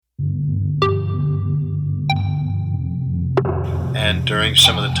And during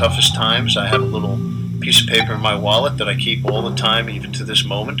some of the toughest times, I have a little piece of paper in my wallet that I keep all the time, even to this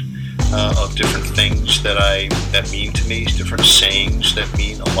moment, of different things that mean to me, different sayings that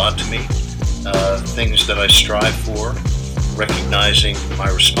mean a lot to me, things that I strive for, recognizing my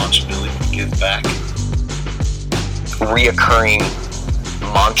responsibility to give back. Reoccurring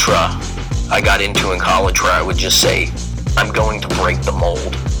mantra I got into in college where I would just say, I'm going to break the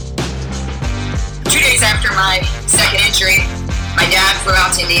mold. 2 days after my second injury, my dad flew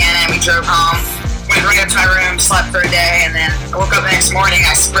out to Indiana and we drove home. Went right up to my room, slept for a day, and then I woke up the next morning,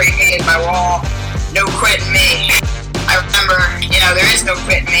 I spray painted my wall, no quitting me. I remember, there is no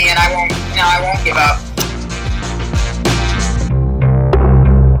quitting me, and I won't give up.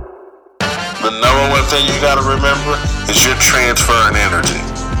 The number one thing you gotta remember is you're transferring energy.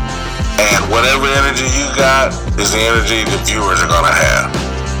 And whatever energy you got is the energy the viewers are gonna have.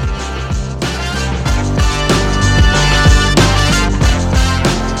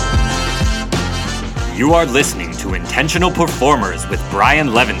 You are listening to Intentional Performers with Brian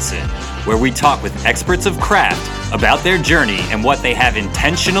Levinson, where we talk with experts of craft about their journey and what they have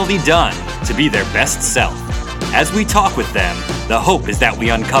intentionally done to be their best self. As we talk with them, the hope is that we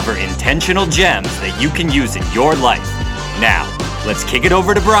uncover intentional gems that you can use in your life. Now, let's kick it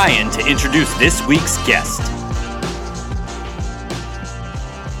over to Brian to introduce this week's guest.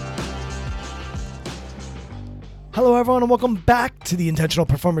 Hello, everyone, and welcome back to the Intentional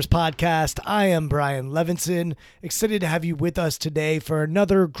Performers Podcast. I am Brian Levinson, excited to have you with us today for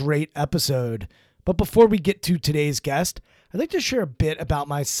another great episode. But before we get to today's guest, I'd like to share a bit about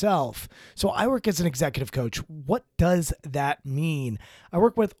myself. So I work as an executive coach. What does that mean? I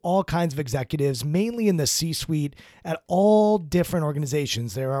work with all kinds of executives, mainly in the C-suite at all different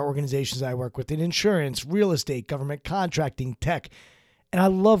organizations. There are organizations I work with in insurance, real estate, government contracting, tech. And I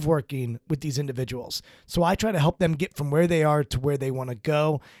love working with these individuals. So I try to help them get from where they are to where they want to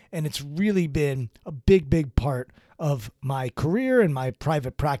go. And it's really been a big part of my career and my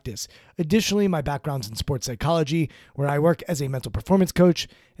private practice. Additionally, my background's in sports psychology, where I work as a mental performance coach.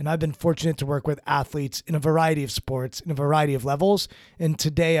 And I've been fortunate to work with athletes in a variety of sports, in a variety of levels. And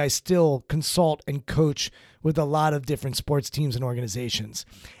today I still consult and coach with a lot of different sports teams and organizations.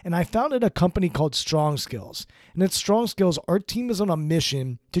 And I founded a company called Strong Skills. And at Strong Skills, our team is on a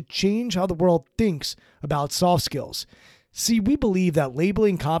mission to change how the world thinks about soft skills. See, we believe that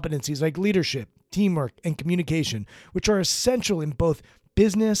labeling competencies like leadership, teamwork, and communication, which are essential in both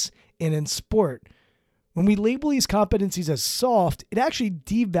business and in sport, when we label these competencies as soft, it actually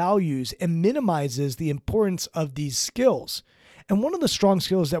devalues and minimizes the importance of these skills. And one of the strong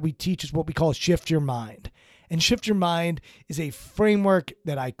skills that we teach is what we call Shift Your Mind. And Shift Your Mind is a framework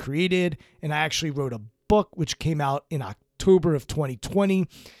that I created, and I actually wrote a book which came out in October of 2020.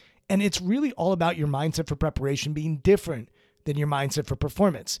 And it's really all about your mindset for preparation being different than your mindset for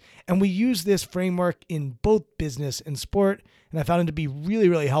performance. And we use this framework in both business and sport. And I found it to be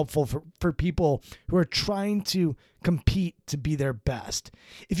really helpful for people who are trying to compete to be their best.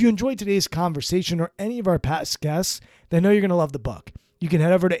 If you enjoyed today's conversation or any of our past guests, then I know you're going to love the book. You can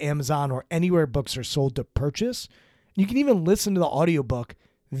head over to Amazon or anywhere books are sold to purchase. You can even listen to the audiobook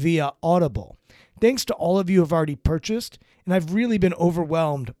via Audible. Thanks to all of you who have already purchased, and I've really been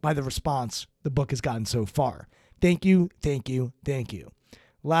overwhelmed by the response the book has gotten so far. Thank you.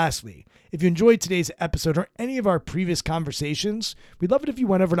 Lastly, if you enjoyed today's episode or any of our previous conversations, we'd love it if you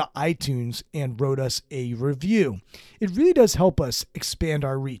went over to iTunes and wrote us a review. It really does help us expand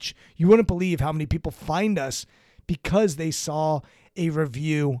our reach. You wouldn't believe how many people find us because they saw a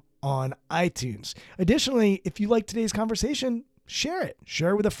review on iTunes. Additionally, if you like today's conversation, share it.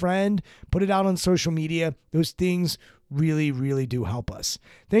 Share it with a friend. Put it out on social media. Those things really do help us.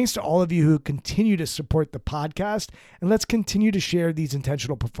 Thanks to all of you who continue to support the podcast, and let's continue to share these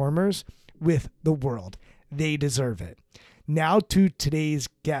intentional performers with the world. They deserve it. Now to today's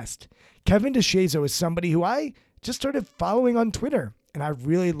guest. Kevin DeShazo is somebody who I just started following on Twitter, and I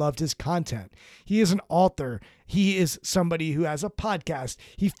really loved his content. He is an author. He is somebody who has a podcast.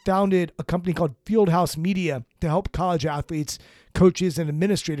 He founded a company called Fieldhouse Media to help college athletes, coaches, and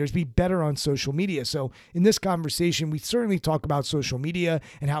administrators be better on social media. So in this conversation, we certainly talk about social media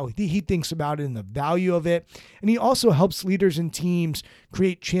and how he thinks about it and the value of it. And he also helps leaders and teams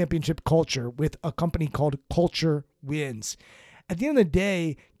create championship culture with a company called Culture Wins. At the end of the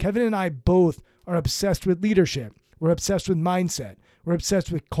day, Kevin and I both are obsessed with leadership. We're obsessed with mindset. We're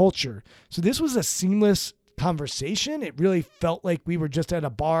obsessed with culture. So this was a seamless conversation. It really felt like we were just at a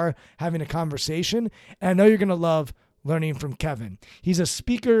bar having a conversation. And I know you're going to love learning from Kevin. He's a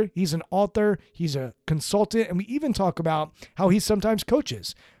speaker, he's an author, he's a consultant, and we even talk about how he sometimes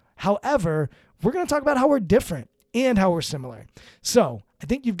coaches. However, we're going to talk about how we're different and how we're similar. So I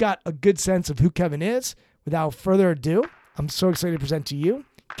think you've got a good sense of who Kevin is. Without further ado, I'm so excited to present to you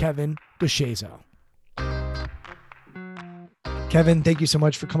Kevin DeShazo. Kevin, thank you so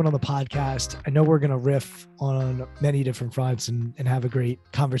much for coming on the podcast. I know we're going to riff on many different fronts and have a great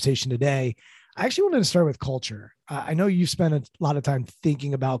conversation today. I actually wanted to start with culture. I know you spent a lot of time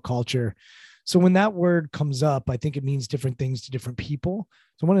thinking about culture. So when that word comes up, I think it means different things to different people.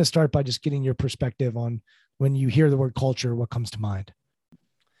 So I wanted to start by just getting your perspective on when you hear the word culture, what comes to mind?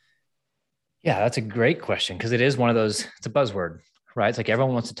 Yeah, that's a great question because it is one of those, it's a buzzword, right? It's like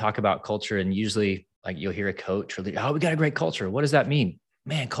everyone wants to talk about culture, and usually like you'll hear a coach or, oh, we got a great culture. What does that mean?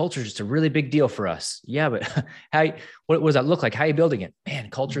 Man, culture is just a really big deal for us. Yeah, but what does that look like? How are you building it? Man,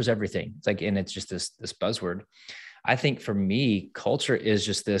 culture is everything. It's like, and it's just this buzzword. I think for me, culture is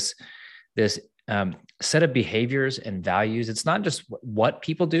just this set of behaviors and values. It's not just what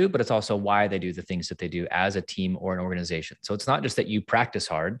people do, but it's also why they do the things that they do as a team or an organization. So it's not just that you practice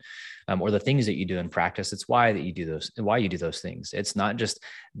hard or the things that you do in practice. It's why that you do those, why you do those things. It's not just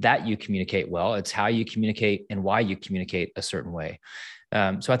that you communicate well. It's how you communicate and why you communicate a certain way.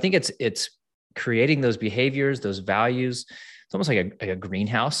 So I think it's creating those behaviors, those values. It's almost like a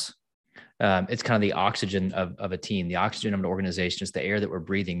greenhouse. It's kind of the oxygen of a team, the oxygen of an organization. It's the air that we're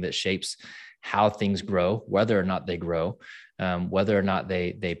breathing that shapes how things grow, whether or not they grow, whether or not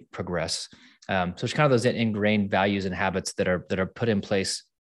they progress. So it's kind of those ingrained values and habits that are put in place,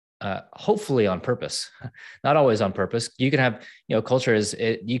 hopefully on purpose, not always on purpose. You can have, culture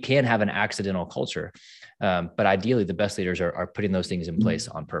you can have an accidental culture, but ideally the best leaders are putting those things in place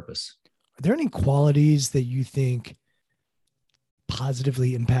on purpose. Are there any qualities that you think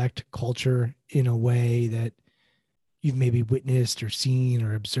positively impact culture in a way that you've maybe witnessed or seen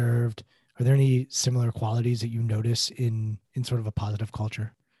or observed? Are there any similar qualities that you notice in sort of a positive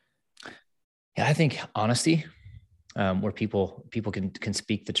culture? Yeah, I think honesty, where people can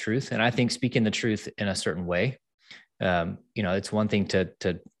speak the truth. And I think speaking the truth in a certain way, it's one thing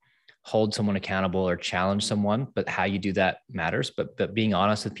to hold someone accountable or challenge someone, but how you do that matters. But being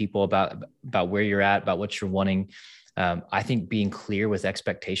honest with people about where you're at, about what you're wanting. I think being clear with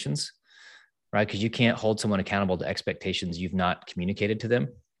expectations, right? Because you can't hold someone accountable to expectations you've not communicated to them.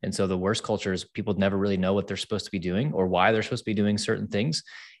 And so the worst culture is people never really know what they're supposed to be doing or why they're supposed to be doing certain things.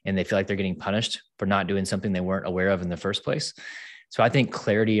 And they feel like they're getting punished for not doing something they weren't aware of in the first place. So I think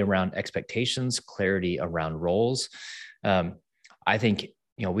clarity around expectations, clarity around roles. I think,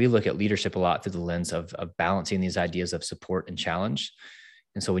 we look at leadership a lot through the lens of balancing these ideas of support and challenge.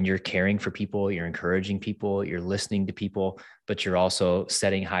 And so when you're caring for people, you're encouraging people, you're listening to people, but you're also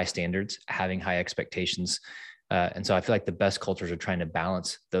setting high standards, having high expectations. And so I feel like the best cultures are trying to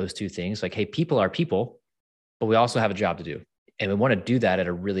balance those two things. Like, hey, people are people, but we also have a job to do. And we want to do that at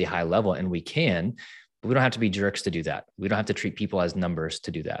a really high level, and we can, but we don't have to be jerks to do that. We don't have to treat people as numbers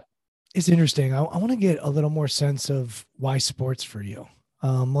to do that. It's interesting. I want to get a little more sense of why sports for you.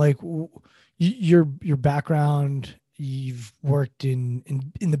 Your background, you've worked in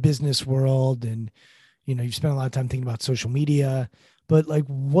the business world, and you've spent a lot of time thinking about social media, but like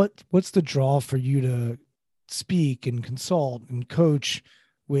what's the draw for you to speak and consult and coach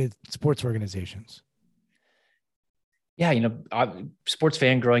with sports organizations? Yeah, I'm a sports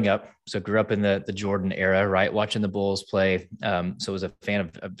fan growing up. So grew up in the Jordan era, right? Watching the Bulls play. So was a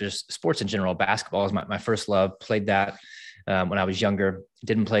fan of just sports in general. Basketball is my first love. Played that when I was younger.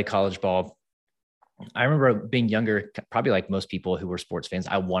 Didn't play college ball. I remember being younger, probably like most people who were sports fans,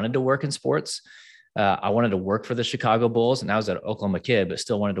 I wanted to work in sports. I wanted to work for the Chicago Bulls, and I was an Oklahoma kid, but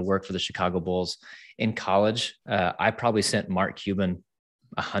still wanted to work for the Chicago Bulls. In college, I probably sent Mark Cuban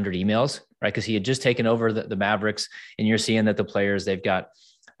 100 emails, right? Because he had just taken over the Mavericks, and you're seeing that the players, they've got,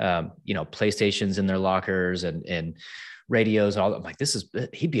 PlayStations in their lockers and radios. All I'm like,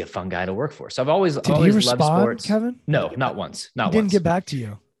 he'd be a fun guy to work for. So I've always Did he loved respond, sports. Kevin? No, not once. He didn't get back to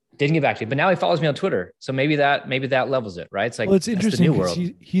you. Didn't get back to you, but now he follows me on Twitter. So maybe that levels it, right? It's like, well, it's interesting because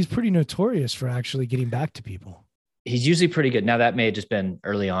he's pretty notorious for actually getting back to people. He's usually pretty good. Now that may have just been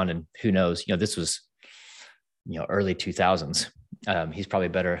early on, and who knows, this was, early 2000s. He's probably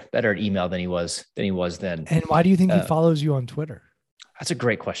better at email than he was then. And why do you think he follows you on Twitter? That's a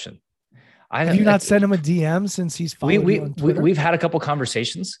great question. Have you not sent him a DM since he's followed you on Twitter? We've had a couple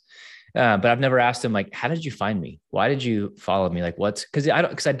conversations. But I've never asked him, like, how did you find me? Why did you follow me? Like, because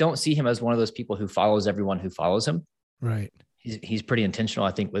I don't see him as one of those people who follows everyone who follows him. Right. He's pretty intentional,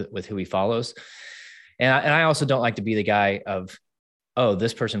 I think, with who he follows. And I also don't like to be the guy of, oh,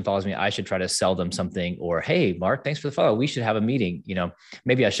 this person follows me, I should try to sell them something, or, hey, Mark, thanks for the follow. We should have a meeting.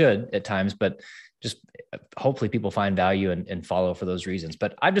 Maybe I should at times, but just hopefully people find value and follow for those reasons.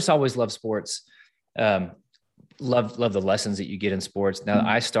 But I've just always loved sports. love the lessons that you get in sports. Now,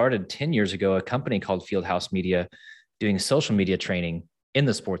 I started 10 years ago a company called Fieldhouse Media doing social media training in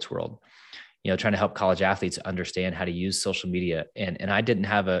the sports world, trying to help college athletes understand how to use social media. And I didn't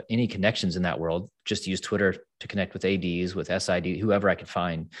have any connections in that world, just use Twitter to connect with ADs, with SID, whoever I could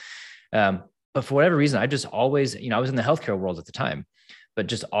find. But for whatever reason, I just always, I was in the healthcare world at the time, but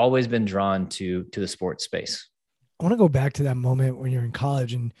just always been drawn to the sports space. I want to go back to that moment when you're in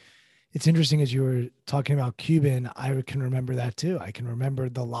college, and it's interesting as you were talking about Cuban, I can remember that too. I can remember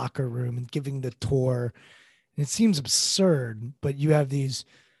the locker room and giving the tour. And it seems absurd, but you have these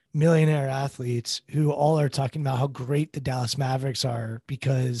millionaire athletes who all are talking about how great the Dallas Mavericks are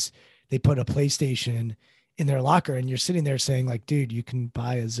because they put a PlayStation in their locker, and you're sitting there saying like, dude, you can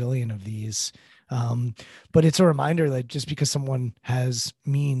buy a zillion of these. But it's a reminder that just because someone has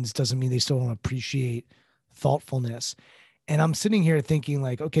means doesn't mean they still don't appreciate thoughtfulness. And I'm sitting here thinking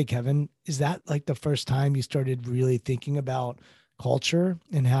like, okay, Kevin, is that like the first time you started really thinking about culture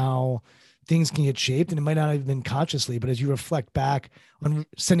and how things can get shaped? And it might not have been consciously, but as you reflect back on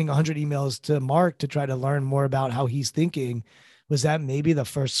sending 100 emails to Mark to try to learn more about how he's thinking, was that maybe the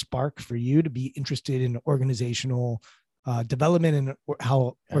first spark for you to be interested in organizational development and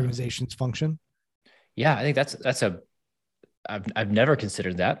how organizations function? Yeah, I think I've never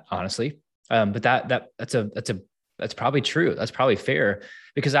considered that, honestly. But that's probably true. That's probably fair,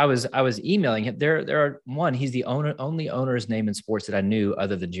 because I was emailing him. He's the only owner's name in sports that I knew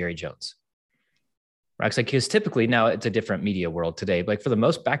other than Jerry Jones. Right? Because typically now it's a different media world today. But like for the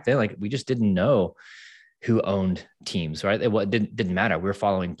most back then, like we just didn't know who owned teams, right? It didn't matter. We were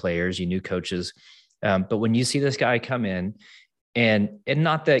following players, you knew coaches. But when you see this guy come in, and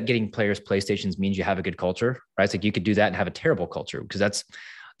not that getting players PlayStations means you have a good culture, right? It's like you could do that and have a terrible culture, because that's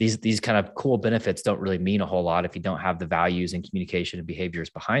these kind of cool benefits don't really mean a whole lot if you don't have the values and communication and behaviors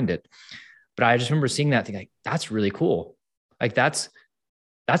behind it. But I just remember seeing that thing, like, that's really cool. Like I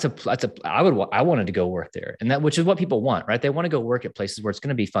wanted to go work there, and which is what people want, right? They want to go work at places where it's going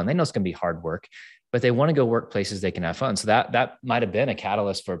to be fun. They know it's going to be hard work, but they want to go work places they can have fun. So that might've been a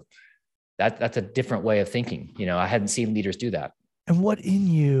catalyst for that. That's a different way of thinking. I hadn't seen leaders do that. And what in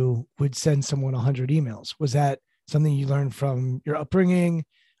you would send someone 100 emails? Was that something you learned from your upbringing?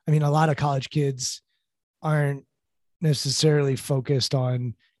 I mean, a lot of college kids aren't necessarily focused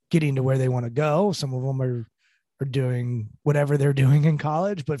on getting to where they want to go. Some of them are doing whatever they're doing in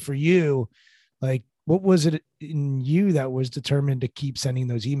college. But for you, like, what was it in you that was determined to keep sending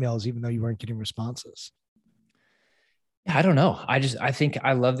those emails, even though you weren't getting responses? I don't know. I think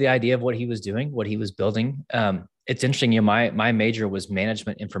I love the idea of what he was doing, what he was building. It's interesting. My major was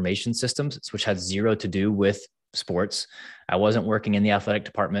management information systems, which had zero to do with sports. I wasn't working in the athletic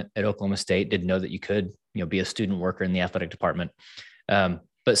department at Oklahoma State. Didn't know that you could, be a student worker in the athletic department.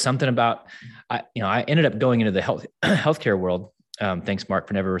 But something about, I ended up going into the healthcare world. Thanks, Mark,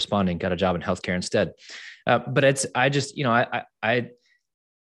 for never responding. Got a job in healthcare instead. But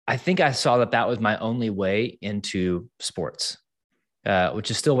I think I saw that was my only way into sports,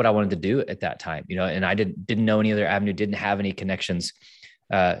 which is still what I wanted to do at that time, and I didn't know any other avenue, didn't have any connections.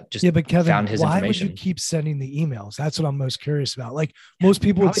 But Kevin, found his information. Why would you keep sending the emails? That's what I'm most curious about. Like most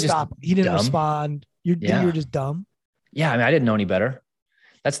people would stop. He didn't respond. You were just dumb. Yeah. I mean, I didn't know any better.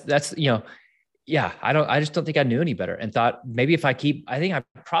 That's I just don't think I knew any better, and thought maybe if I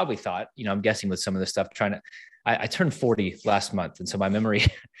probably thought, I'm guessing with some of this stuff, I turned 40 last month. And so my memory,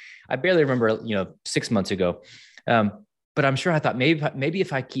 I barely remember, 6 months ago. But I'm sure I thought maybe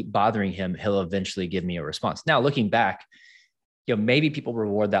if I keep bothering him, he'll eventually give me a response. Now, looking back, maybe people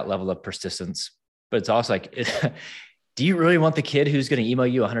reward that level of persistence, but it's also like, do you really want the kid who's going to email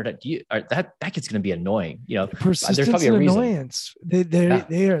you 100? That kid's going to be annoying. Persistence there's probably a reason. Annoyance.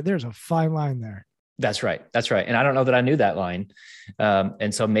 There's a fine line there. That's right. And I don't know that I knew that line.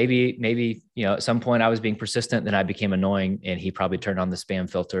 And so maybe, at some point I was being persistent, then I became annoying, and he probably turned on the spam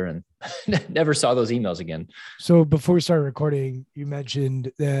filter and never saw those emails again. So before we started recording, you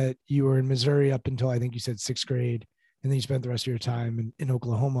mentioned that you were in Missouri up until, I think you said 6th grade, and then you spent the rest of your time in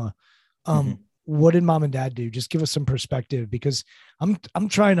Oklahoma. What did mom and dad do? Just give us some perspective, because I'm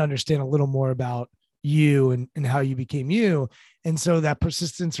trying to understand a little more about you and how you became you. And so that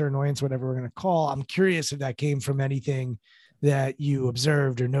persistence or annoyance, whatever we're going to call, I'm curious if that came from anything that you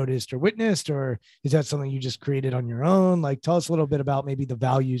observed or noticed or witnessed, or is that something you just created on your own? Like, tell us a little bit about maybe the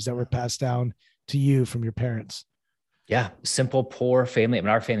values that were passed down to you from your parents. Yeah. Simple, poor family. I mean,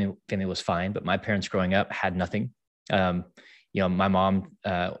 our family was fine, but my parents growing up had nothing. My mom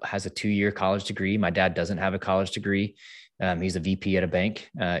has a 2-year college degree. My dad doesn't have a college degree. He's a VP at a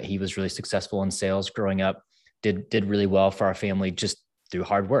bank. He was really successful in sales growing up, did really well for our family, just through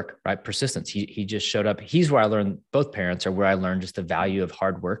hard work, right? Persistence. He just showed up. He's where I learned, both parents are where I learned just the value of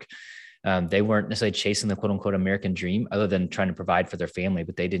hard work. They weren't necessarily chasing the quote unquote American dream other than trying to provide for their family,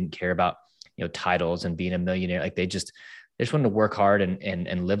 but they didn't care about, titles and being a millionaire. Like they just wanted to work hard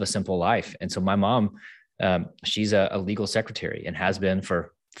and live a simple life. And so my mom, she's a legal secretary and has been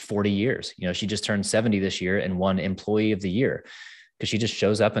for 40 years. She just turned 70 this year and won Employee of the Year because she just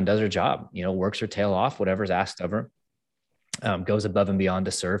shows up and does her job, works her tail off, whatever's asked of her. Goes above and beyond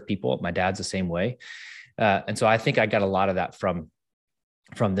to serve people. My dad's the same way. And so I think I got a lot of that from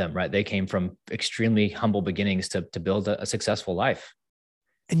them, right? They came from extremely humble beginnings to build a successful life.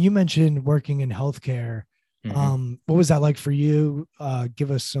 And you mentioned working in healthcare. Mm-hmm. What was that like for you?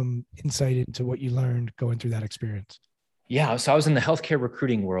 Give us some insight into what you learned going through that experience. Yeah. So I was in the healthcare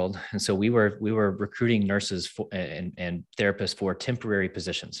recruiting world. And so we were recruiting nurses and therapists for temporary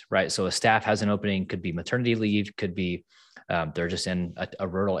positions, right? So a staff has an opening, could be maternity leave, could be they're just in a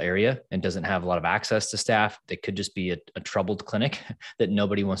rural area and doesn't have a lot of access to staff. It could just be a troubled clinic that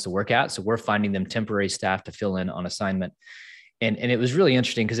nobody wants to work at. So we're finding them temporary staff to fill in on assignment. And it was really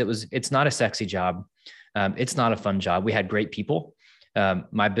interesting because it's not a sexy job. It's not a fun job. We had great people.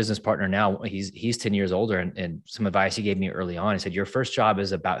 My business partner now, he's 10 years older, and some advice he gave me early on, he said, your first job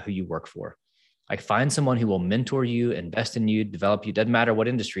is about who you work for. Like find someone who will mentor you, invest in you, develop you. Doesn't matter what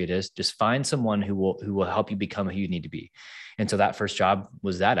industry it is. Just find someone who will help you become who you need to be. And so that first job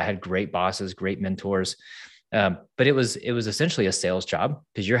was that. I had great bosses, great mentors. But it was essentially a sales job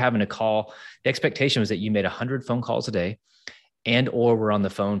because you're having to call. The expectation was that you made 100 phone calls a day or were on the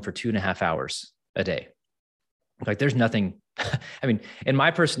phone for 2.5 hours a day. Like there's nothing, I mean, in my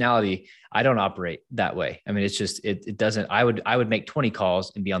personality, I don't operate that way. I mean, it's just, it doesn't, I would make 20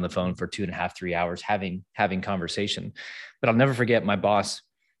 calls and be on the phone for 2.5, 3 hours having conversation. But I'll never forget my boss.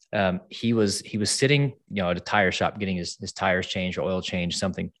 He was sitting, at a tire shop, getting his tires changed or oil changed,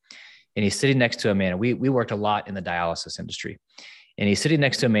 something. And he's sitting next to a man. We worked a lot in the dialysis industry, and he's sitting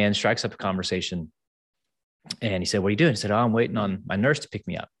next to a man, strikes up a conversation. And he said, what are you doing? He said, oh, I'm waiting on my nurse to pick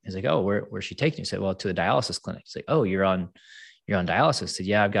me up. He's like, oh, where's she taking you? He said, well, to the dialysis clinic. He's like, oh, you're on dialysis. I said,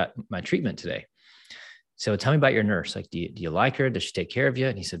 yeah, I've got my treatment today. So tell me about your nurse. Like, do you like her? Does she take care of you?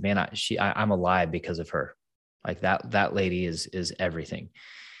 And he said, man, I'm alive because of her. Like that lady is everything.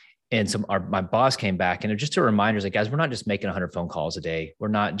 And my boss came back, and just a reminder, like, guys, we're not just making 100 phone calls a day. We're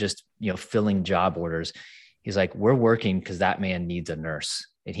not just, filling job orders. He's like, we're working because that man needs a nurse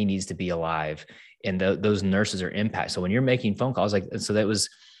and he needs to be alive. And those nurses are impacted. So when you're making phone calls, so that was,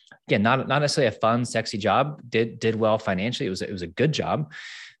 again, not necessarily a fun, sexy job, did well financially. It was a good job.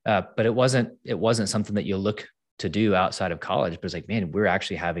 But it wasn't something that you look to do outside of college, but it's like, man, we're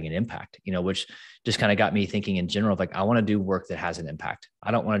actually having an impact, which just kind of got me thinking in general, of like, I want to do work that has an impact.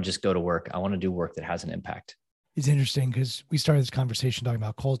 I don't want to just go to work. I want to do work that has an impact. It's interesting because we started this conversation talking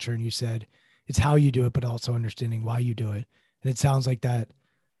about culture, and you said it's how you do it, but also understanding why you do it. And it sounds like that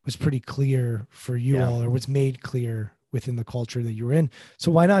was pretty clear for you all, or was made clear within the culture that you were in.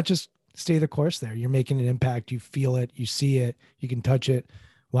 So why not just stay the course there? You're making an impact. You feel it, you see it, you can touch it.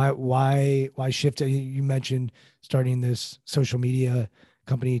 Why shift? You mentioned starting this social media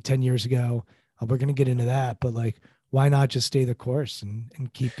company 10 years ago. We're going to get into that, but like, why not just stay the course and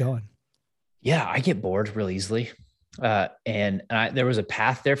keep going? Yeah, I get bored real easily. And there was a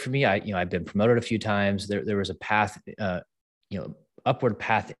path there for me. I've been promoted a few times. There was a path, upward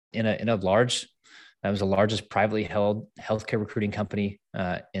path in a large, that was the largest privately held healthcare recruiting company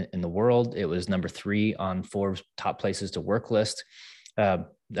in the world. It was number 3 on Forbes top places to work list.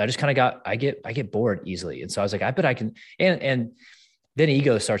 I just kind of I get bored easily. And so I was like, I bet I can, and then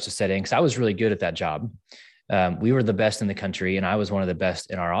ego starts to set in, because I was really good at that job. We were the best in the country, and I was one of the best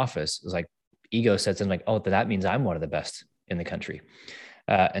in our office. It was like ego sets in, like, oh, that means I'm one of the best in the country.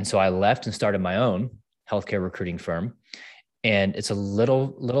 And so I left and started my own healthcare recruiting firm. And it's a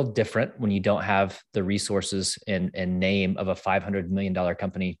little different when you don't have the resources and name of a $500 million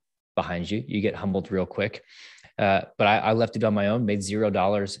company behind you. You get humbled real quick. But I left it on my own, made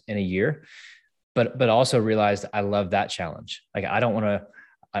 $0 in a year, but also realized I love that challenge. Like, I don't want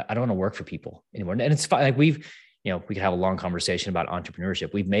to work for people anymore. And it's fine. Like, we could have a long conversation about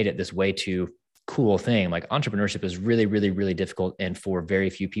entrepreneurship. We've made it this way too cool thing. Like, entrepreneurship is really, really, really difficult, and for very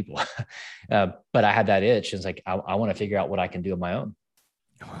few people. But I had that itch. It's like, I want to figure out what I can do on my own.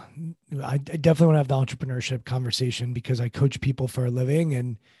 I definitely want to have the entrepreneurship conversation, because I coach people for a living.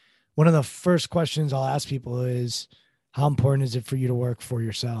 And one of the first questions I'll ask people is, how important is it for you to work for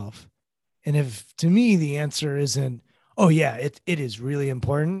yourself? And if, to me, the answer isn't, oh yeah, it is really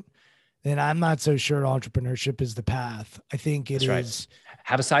important, then I'm not so sure entrepreneurship is the path. I think it is. Right.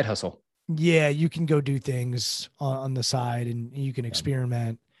 Have a side hustle. Yeah, you can go do things on the side and you can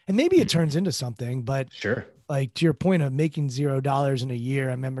experiment, and maybe it turns into something. But Sure. like to your point of making $0 in a year,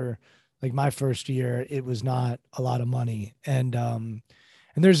 I remember like my first year, it was not a lot of money. And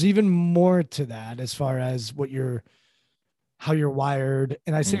there's even more to that as far as how you're wired.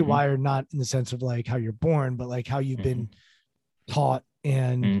 And I say Mhm. wired, not in the sense of like how you're born, but like how you've been taught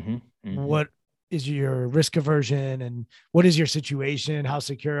and what is your risk aversion and what is your situation? How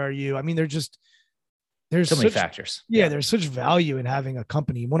secure are you? I mean, there's So many such, factors. yeah, there's such value in having a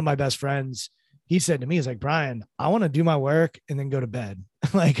company. One of my best friends, he said to me, he's like, Brian, I want to do my work and then go to bed.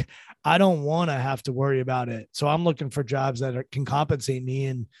 Like, I don't want to have to worry about it. So I'm looking for jobs that can compensate me.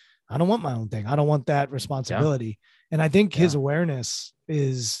 And I don't want my own thing. I don't want that responsibility. And I think his awareness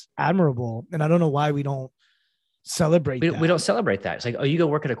is admirable. And I don't know why we don't celebrate that. We don't celebrate that. It's like, oh, you go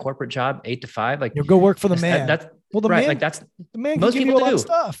work at a corporate job, 8 to 5. Like you go work for the man. That's well, the right. man, Like that's the man can most give people you a lot do. of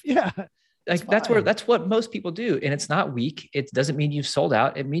stuff. Yeah. Like that's what most people do. And it's not weak. It doesn't mean you've sold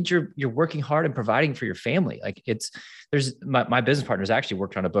out. It means you're working hard and providing for your family. Like there's my business partner is actually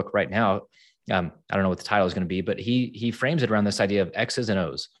working on a book right now. I don't know what the title is going to be, but he frames it around this idea of X's and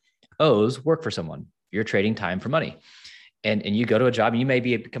O's. O's work for someone. You're trading time for money. And you go to a job and you may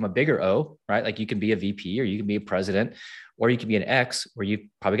become a bigger O, right? Like you can be a VP or you can be a president, or you can be an X where you've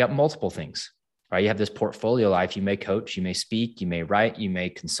probably got multiple things, right? You have this portfolio life. You may coach, you may speak, you may write, you may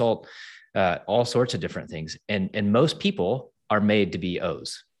consult, all sorts of different things. And most people are made to be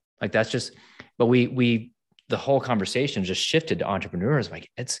O's. Like that's just, but we the whole conversation just shifted to entrepreneurs. Like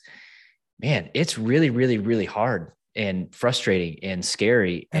it's really, really, really hard and frustrating and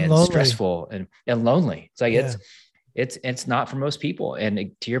scary and stressful and lonely. It's like, it's not for most people.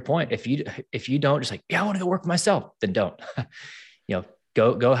 And to your point, if you don't just like, I want to go work for myself, then don't,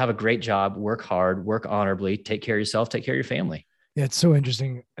 go have a great job, work hard, work honorably, take care of yourself, take care of your family. Yeah, it's so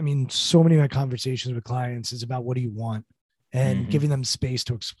interesting. I mean, so many of my conversations with clients is about what do you want and giving them space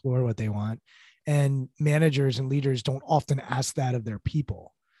to explore what they want. And managers and leaders don't often ask that of their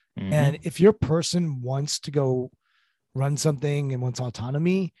people. And if your person wants to go run something and wants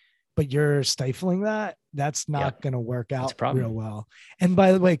autonomy, but you're stifling that, that's not going to work out real well. And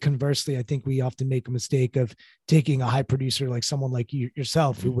by the way, conversely, I think we often make a mistake of taking a high producer, like someone like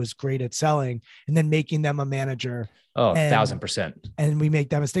yourself, who was great at selling, and then making them a manager. Oh, 1,000%. And we make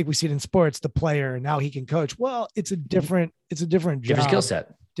that mistake. We see it in sports, the player, now he can coach. Well, it's a different job,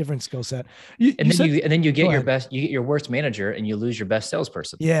 different skill set. Then you get your worst manager and you lose your best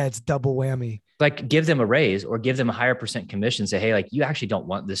salesperson. Yeah. It's double whammy. Like give them a raise or give them a higher % commission. Say, hey, like you actually don't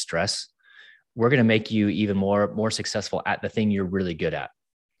want this stress. We're going to make you even more successful at the thing you're really good at.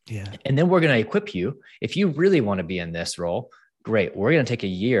 Yeah. And then we're going to equip you. If you really want to be in this role, great. We're going to take a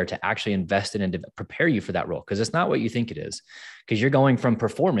year to actually invest in and prepare you for that role. Cause it's not what you think it is, because you're going from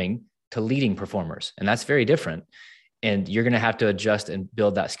performing to leading performers. And that's very different. And you're going to have to adjust and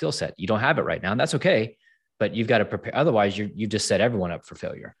build that skill set. You don't have it right now, and that's okay, but you've got to prepare. Otherwise you just set everyone up for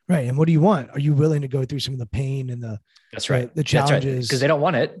failure. Right. And what do you want? Are you willing to go through some of the pain and the challenges? Because they don't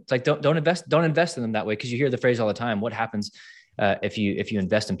want it. It's like, don't invest in them that way. Cause you hear the phrase all the time. What happens if you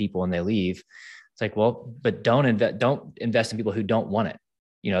invest in people and they leave? It's like, well, but don't invest in people who don't want it.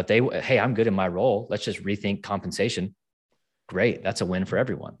 If hey, I'm good in my role, let's just rethink compensation. Great. That's a win for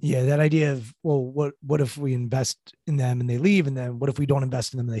everyone. Yeah. That idea of, well, what if we invest in them and they leave? And then what if we don't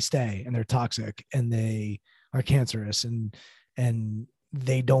invest in them and they stay and they're toxic and they are cancerous and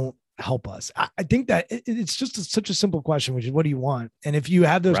they don't help us? I think that it's just such a simple question, which is, what do you want? And if you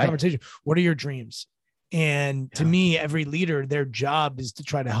have those conversations, what are your dreams? And to me, every leader, their job is to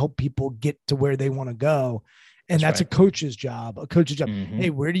try to help people get to where they want to go. And that's a coach's job, Hey,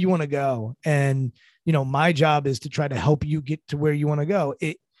 where do you want to go? And, my job is to try to help you get to where you want to go.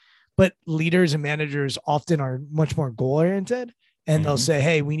 But leaders and managers often are much more goal oriented, and they'll say,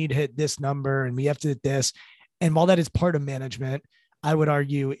 hey, we need to hit this number and we have to hit this. And while that is part of management, I would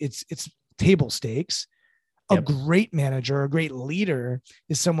argue it's table stakes. A great manager, a great leader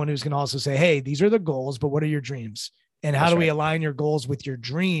is someone who's going to also say, hey, these are the goals, but what are your dreams? And how do we align your goals with your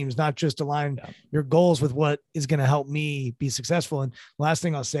dreams, not just align your goals with what is going to help me be successful? And last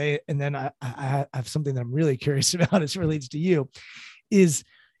thing I'll say, and then I have something that I'm really curious about as it relates to you, is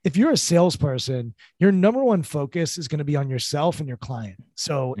if you're a salesperson, your number one focus is going to be on yourself and your client.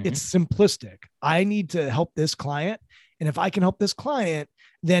 So it's simplistic. I need to help this client. And if I can help this client,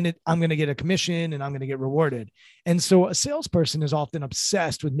 then I'm going to get a commission and I'm going to get rewarded. And so a salesperson is often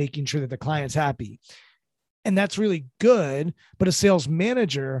obsessed with making sure that the client's happy. And that's really good. But a sales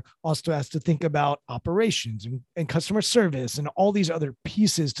manager also has to think about operations and customer service and all these other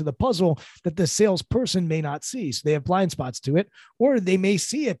pieces to the puzzle that the salesperson may not see. So they have blind spots to it, or they may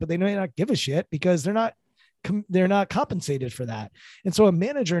see it, but they may not give a shit because they're not compensated for that. And so a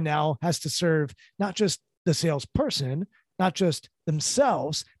manager now has to serve not just the salesperson, not just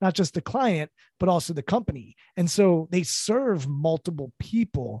themselves, not just the client, but also the company. And so they serve multiple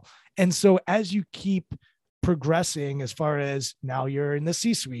people. And so as you keep progressing, as far as now you're in the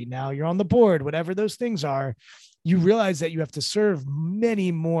C-suite, now you're on the board, whatever those things are, you realize that you have to serve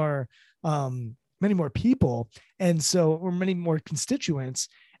many more people. And so, or many more constituents.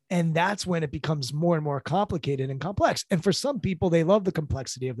 And that's when it becomes more and more complicated and complex. And for some people, they love the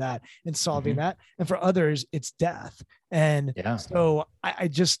complexity of that and solving that. And for others, it's death. And so I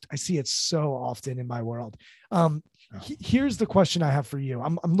see it so often in my world. Here's the question I have for you.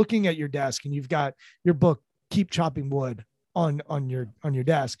 I'm looking at your desk, and you've got your book, Keep Chopping Wood, on your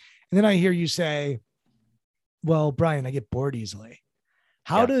desk. And then I hear you say, well, Brian, I get bored easily.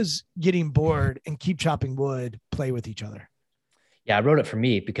 How does getting bored and keep chopping wood play with each other? Yeah, I wrote it for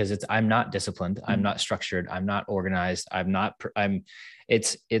me because I'm not disciplined. I'm not structured. I'm not organized. I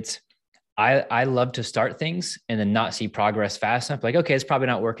love to start things and then not see progress fast enough. Like, okay, it's probably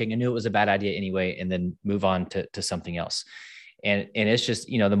not working. I knew it was a bad idea anyway, and then move on to something else. And it's just,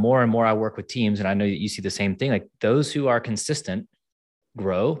 the more and more I work with teams, and I know that you see the same thing, like those who are consistent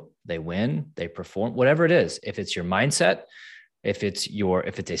grow, they win, they perform, whatever it is. If it's your mindset, if it's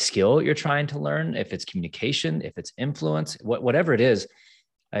a skill you're trying to learn, if it's communication, if it's influence, whatever it is,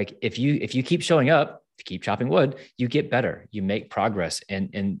 like if you keep showing up to keep chopping wood, you get better, you make progress.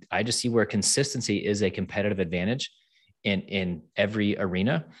 And I just see where consistency is a competitive advantage in every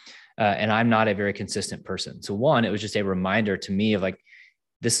arena. And I'm not a very consistent person. So one, it was just a reminder to me of like,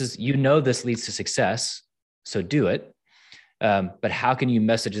 this leads to success. So do it. But how can you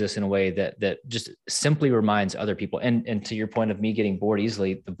message this in a way that just simply reminds other people? And to your point of me getting bored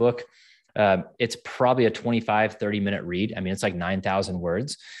easily, the book, it's probably a 25, 30-minute read. I mean, it's like 9,000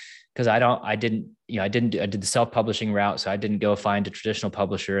 words, because I did the self-publishing route. So I didn't go find a traditional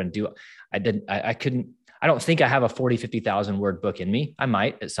publisher and I don't think I have a 40, 50,000 word book in me. I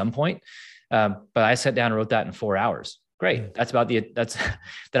might at some point. But I sat down and wrote that in 4 hours. Great. That's that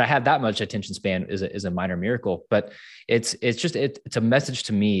I have that much attention span is a minor miracle, but it's a message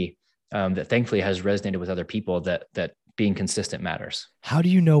to me that thankfully has resonated with other people that being consistent matters. How do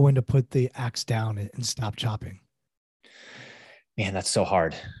you know when to put the axe down and stop chopping? Man, that's so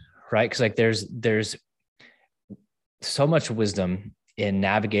hard, right? Because like there's so much wisdom in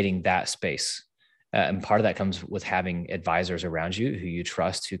navigating that space. And part of that comes with having advisors around you who you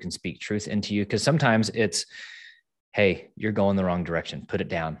trust, who can speak truth into you. Because sometimes it's, hey, you're going the wrong direction. Put it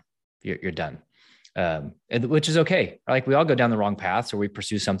down. You're done. Which is okay. Like we all go down the wrong paths, or we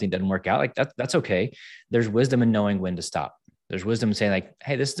pursue something that doesn't work out. Like that's okay. There's wisdom in knowing when to stop. There's wisdom in saying like,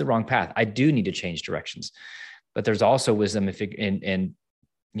 hey, this is the wrong path. I do need to change directions. But there's also wisdom in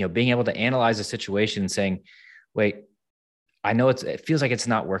being able to analyze a situation and saying, wait, I know it feels like it's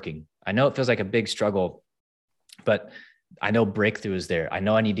not working. I know it feels like a big struggle, but I know breakthrough is there. I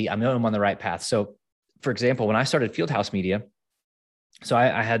know I know I'm on the right path. So for example, when I started Fieldhouse Media, so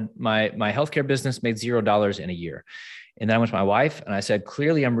I had my healthcare business made $0 in a year. And then I went to my wife and I said,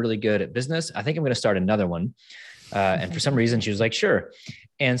 clearly I'm really good at business. I think I'm going to start another one. And for some reason she was like, sure.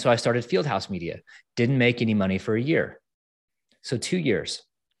 And so I started Fieldhouse Media, didn't make any money for a year. So 2 years.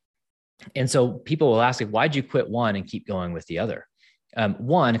 And so people will ask, like, why'd you quit one and keep going with the other?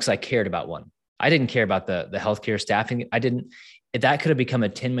 One, because I cared about one. I didn't care about the healthcare staffing. That could have become a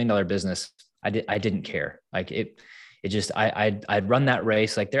 $10 million business. I didn't care. Like I'd run that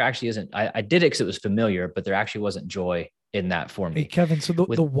race. Like there actually isn't, I did it because it was familiar, but there actually wasn't joy in that for me. Hey, Kevin, so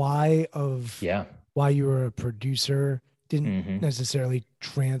the why of why you were a producer didn't necessarily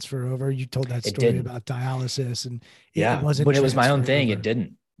transfer over. You told that story about dialysis and it wasn't, but it was my own thing. It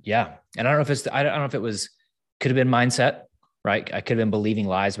didn't. Yeah. And I don't know if it was, could have been mindset, right? I could have been believing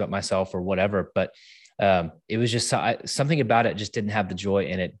lies about myself or whatever, but it was just something about it just didn't have the joy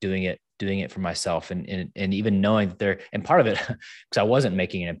in it, doing it for myself. And even knowing that and part of it, because I wasn't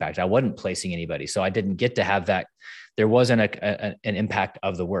making an impact, I wasn't placing anybody. So I didn't get to have that. There wasn't an impact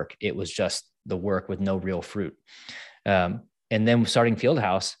of the work. It was just the work with no real fruit. And then starting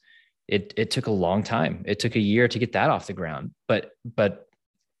Fieldhouse, it took a long time. It took a year to get that off the ground, but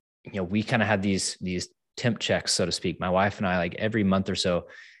we kind of had these temp checks, so to speak. My wife and I, like every month or so,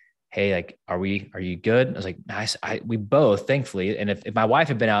 hey, like, are you good? I was like, nice. We both, thankfully, and if my wife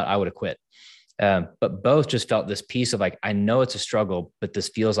had been out, I would have quit. But both just felt this piece of like, I know it's a struggle, but this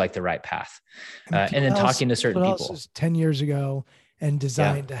feels like the right path. And then talking to certain people. Was 10 years ago and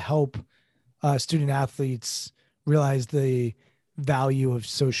designed to help student athletes realize the value of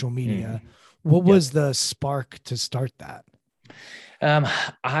social media. What was the spark to start that?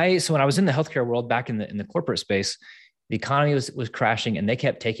 So when I was in the healthcare world back in the corporate space, the economy was crashing and they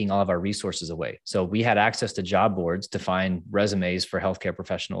kept taking all of our resources away. So we had access to job boards to find resumes for healthcare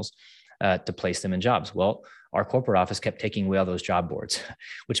professionals to place them in jobs. Well, our corporate office kept taking away all those job boards,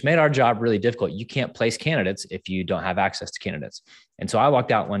 which made our job really difficult. You can't place candidates if you don't have access to candidates. And so I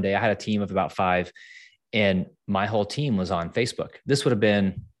walked out one day, I had a team of about 5 and my whole team was on Facebook. This would have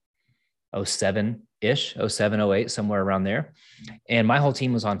been 07-ish, 07, 08, somewhere around there. And my whole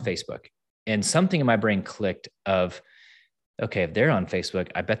team was on Facebook. And something in my brain clicked of, okay, if they're on Facebook,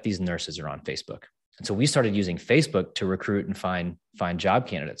 I bet these nurses are on Facebook. And so we started using Facebook to recruit and find job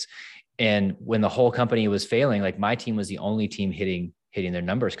candidates. And when the whole company was failing, like my team was the only team hitting their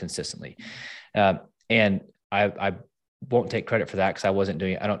numbers consistently. And I won't take credit for that because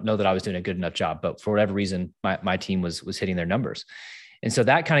I don't know that I was doing a good enough job, but for whatever reason, my team was hitting their numbers. And so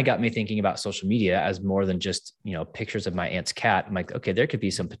that kind of got me thinking about social media as more than just, pictures of my aunt's cat. I'm like, okay, there could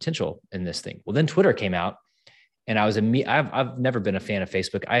be some potential in this thing. Well, then Twitter came out and I've never been a fan of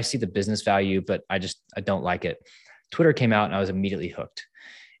Facebook. I see the business value, but I don't like it. Twitter came out and I was immediately hooked.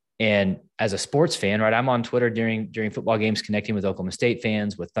 And as a sports fan, right, I'm on Twitter during football games, connecting with Oklahoma State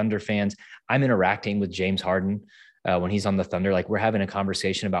fans, with Thunder fans. I'm interacting with James Harden when he's on the Thunder. Like we're having a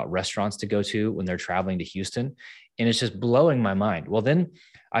conversation about restaurants to go to when they're traveling to Houston. And it's just blowing my mind. Well, then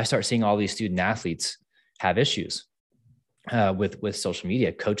I start seeing all these student athletes have issues with social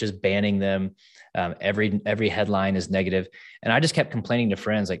media, coaches banning them. Every headline is negative. And I just kept complaining to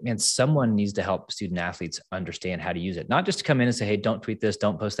friends like, man, someone needs to help student athletes understand how to use it. Not just to come in and say, hey, don't tweet this,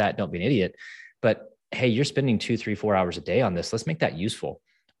 don't post that, don't be an idiot. But hey, you're spending 2, 3, 4 hours a day on this. Let's make that useful,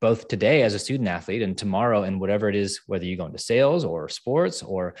 both today as a student athlete and tomorrow and whatever it is, whether you go into sales or sports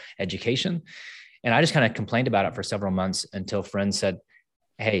or education. And I just kind of complained about it for several months until friends said,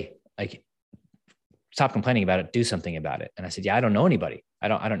 hey, like, stop complaining about it, do something about it. And I said, yeah, I don't know anybody. I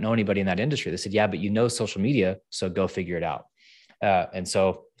don't know anybody in that industry. They said, yeah, but social media, so go figure it out. And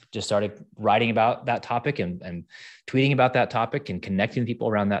so just started writing about that topic and tweeting about that topic and connecting people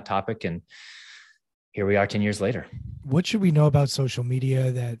around that topic. And here we are 10 years later. What should we know about social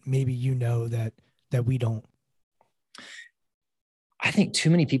media that maybe that we don't? I think too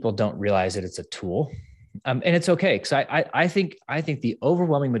many people don't realize that it's a tool. And it's okay. Cause I think the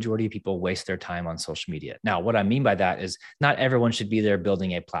overwhelming majority of people waste their time on social media. Now, what I mean by that is not everyone should be there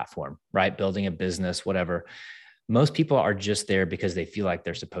building a platform, right? Building a business, whatever. Most people are just there because they feel like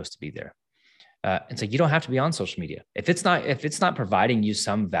they're supposed to be there. And so you don't have to be on social media. If it's not providing you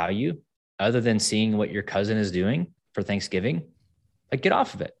some value other than seeing what your cousin is doing for Thanksgiving, like get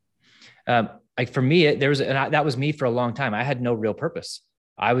off of it. Like for me, that was me for a long time. I had no real purpose.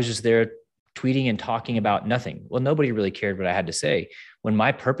 I was just there tweeting and talking about nothing. Well, nobody really cared what I had to say. When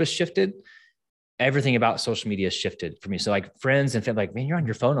my purpose shifted, everything about social media shifted for me. So like friends and family, like, man, you're on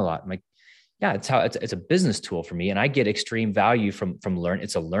your phone a lot. I'm like, yeah, it's a business tool for me. And I get extreme value from learn.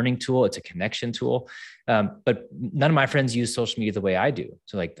 It's a learning tool. It's a connection tool. But none of my friends use social media the way I do.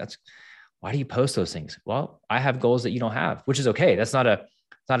 So like, why do you post those things? Well, I have goals that you don't have, which is okay. That's not an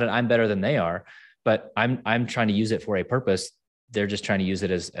I'm better than they are, but I'm trying to use it for a purpose. They're just trying to use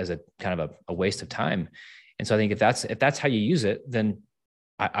it as a kind of a waste of time. And so I think if that's how you use it, then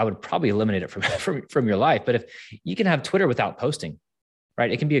I would probably eliminate it from your life. But if you can have Twitter without posting,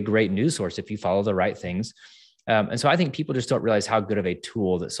 right? It can be a great news source if you follow the right things. And so I think people just don't realize how good of a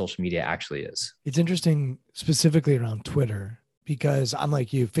tool that social media actually is. It's interesting specifically around Twitter, because I'm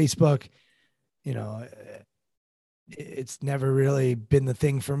like you, Facebook, it's never really been the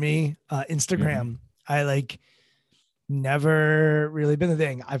thing for me. Instagram, I never really been the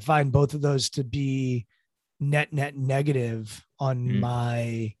thing. I find both of those to be net negative on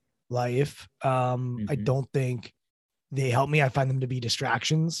my life. I don't think they help me. I find them to be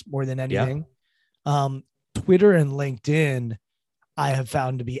distractions more than anything. Twitter and LinkedIn, I have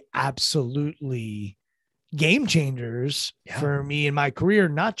found to be absolutely game changers for me in my career,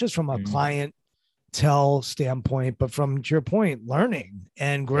 not just from a clientele standpoint, but from, to your point, learning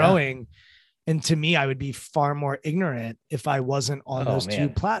and growing. And to me, I would be far more ignorant if I wasn't on those two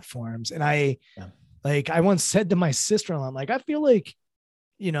platforms. And I once said to my sister-in-law, I'm like, I feel like,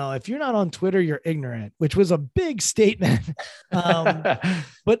 if you're not on Twitter, you're ignorant, which was a big statement.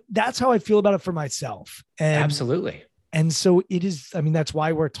 But that's how I feel about it for myself. And absolutely. And so it is, that's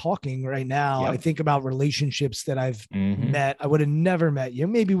why we're talking right now. I think about relationships that I've met. I would have never met you.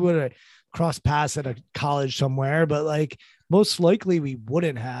 Maybe would have crossed paths at a college somewhere, but like most likely we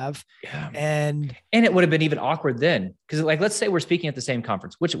wouldn't have. Yeah. And it would have been even awkward then. Cause like, let's say we're speaking at the same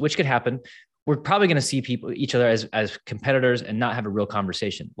conference, which could happen. We're probably going to see each other as competitors and not have a real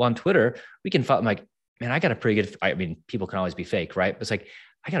conversation. Well, on Twitter, we can follow, I'm like, man, I got a pretty good, I mean, people can always be fake, right? But it's like,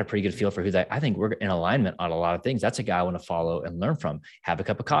 I got a pretty good feel for who that, I think we're in alignment on a lot of things. That's a guy I want to follow and learn from, have a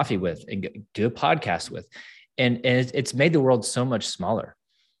cup of coffee with, and do a podcast with. And it's made the world so much smaller.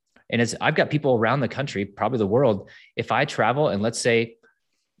 And I've got people around the country, probably the world. If I travel and let's say,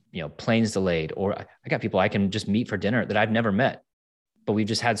 planes delayed, or I got people I can just meet for dinner that I've never met, but we've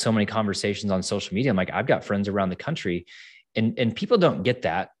just had so many conversations on social media. I'm like, I've got friends around the country, and people don't get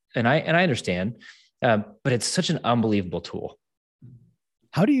that. And I understand, but it's such an unbelievable tool.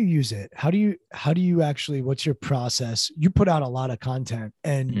 How do you use it? How do you actually, what's your process? You put out a lot of content,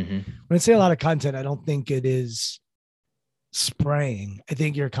 and when I say a lot of content, I don't think it is spraying. I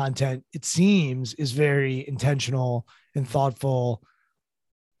think your content, it seems, is very intentional and thoughtful.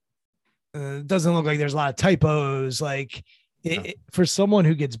 It doesn't look like there's a lot of typos. Like for someone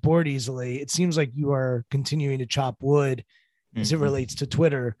who gets bored easily, it seems like you are continuing to chop wood as it relates to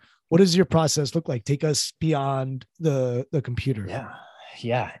Twitter. What does your process look like? Take us beyond the computer.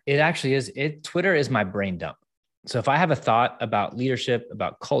 Yeah, it actually is. Twitter is my brain dump. So if I have a thought about leadership,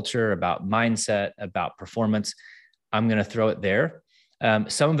 about culture, about mindset, about performance, I'm going to throw it there.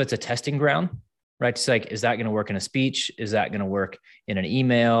 Some of it's a testing ground, right? It's like, is that going to work in a speech? Is that going to work in an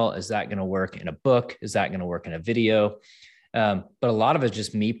email? Is that going to work in a book? Is that going to work in a video? But a lot of it's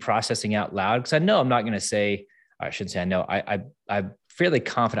just me processing out loud, because I know I'm not going to say, I shouldn't say I know, I'm fairly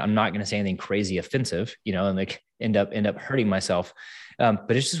confident I'm not going to say anything crazy offensive, and like end up hurting myself.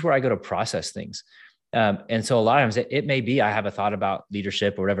 But it's just where I go to process things. And so a lot of times it may be, I have a thought about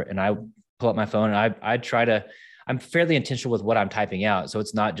leadership or whatever, and I pull up my phone and I try to, I'm fairly intentional with what I'm typing out. So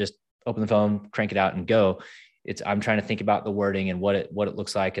it's not just open the phone, crank it out and go. I'm trying to think about the wording and what it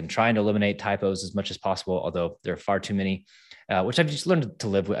looks like, and trying to eliminate typos as much as possible, although there are far too many, which I've just learned to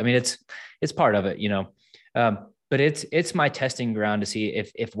live with. I mean, it's part of it, but it's my testing ground to see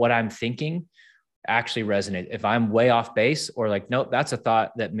if what I'm thinking actually resonates. If I'm way off base, or like, nope, that's a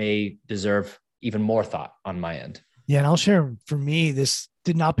thought that may deserve even more thought on my end. Yeah. And I'll share, for me, this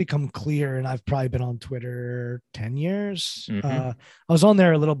did not become clear, and I've probably been on Twitter 10 years. I was on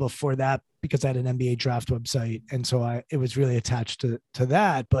there a little before that because I had an NBA draft website. And so it was really attached to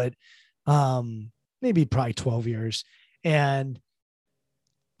that, but maybe probably 12 years. And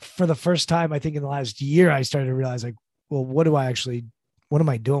for the first time, I think in the last year, I started to realize, like, well, what am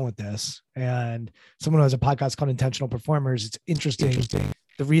I doing with this? And someone who has a podcast called Intentional Performers, it's interesting.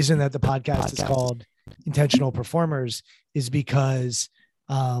 The reason that the podcast is called Intentional Performers is because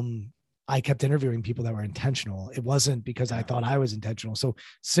I kept interviewing people that were intentional. It wasn't because I thought I was intentional. So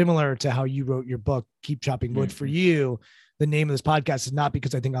similar to how you wrote your book, Keep Chopping Wood, for you, the name of this podcast is not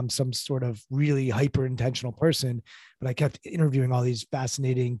because I think I'm some sort of really hyper intentional person, but I kept interviewing all these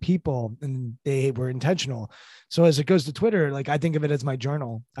fascinating people and they were intentional. So as it goes to Twitter, like, I think of it as my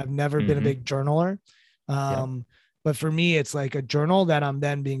journal. I've never been a big journaler. But for me, it's like a journal that I'm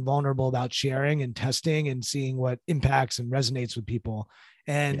then being vulnerable about sharing and testing and seeing what impacts and resonates with people.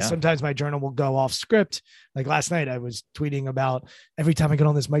 And sometimes my journal will go off script. Like last night, I was tweeting about every time I get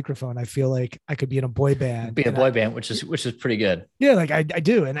on this microphone, I feel like I could be in a boy band. Which is pretty good. Yeah, like I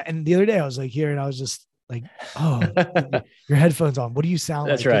do. And the other day I was like here, and I was just like, oh, your headphones on. What do you sound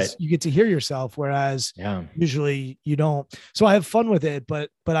like? That's right. You get to hear yourself, whereas usually you don't. So I have fun with it, but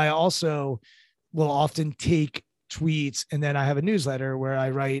I also will often take tweets, and then I have a newsletter where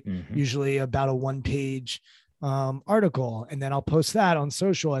I write usually about a 1-page article, and then I'll post that on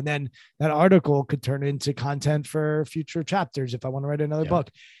social, and then that article could turn into content for future chapters if I want to write another book.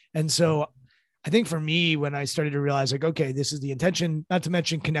 And so I think for me, when I started to realize, like, okay, this is the intention, not to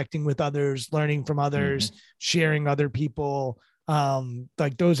mention connecting with others, learning from others, sharing other people,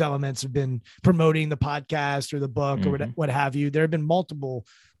 like those elements have been promoting the podcast or the book or what have you. There have been multiple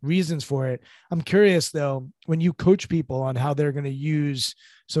reasons for it. I'm curious though, when you coach people on how they're going to use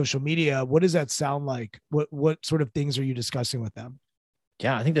social media, what does that sound like? What sort of things are you discussing with them?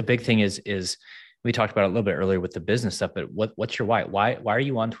 Yeah, I think the big thing is we talked about it a little bit earlier with the business stuff, but what's your why? Why are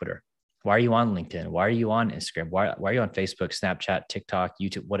you on Twitter? Why are you on LinkedIn? Why are you on Instagram? Why are you on Facebook, Snapchat, TikTok,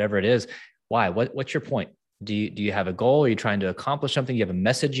 YouTube, whatever it is? Why? What's your point? Do you have a goal? Are you trying to accomplish something? Do you have a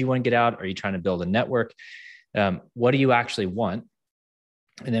message you want to get out? Are you trying to build a network? What do you actually want?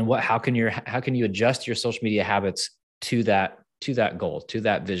 And then how can you adjust your social media habits to that goal, to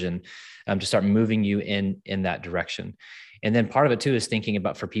that vision, to start moving you in that direction? And then part of it too is thinking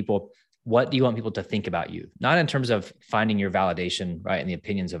about, for people, what do you want people to think about you? Not in terms of finding your validation, right, and the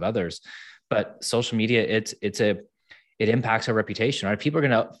opinions of others, but social media, it impacts our reputation, right? People are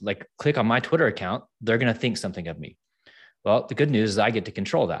going to like click on my Twitter account. They're going to think something of me. Well, the good news is I get to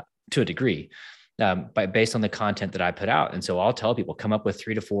control that to a degree, based on the content that I put out. And so I'll tell people, come up with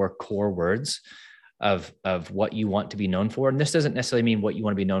 3 to 4 core words of what you want to be known for. And this doesn't necessarily mean what you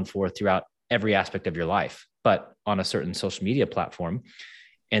want to be known for throughout every aspect of your life, but on a certain social media platform.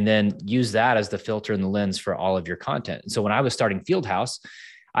 And then use that as the filter and the lens for all of your content. And so when I was starting Fieldhouse,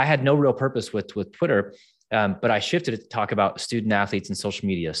 I had no real purpose with Twitter, but I shifted it to talk about student athletes and social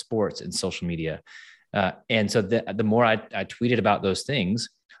media, sports and social media. And so the more I tweeted about those things,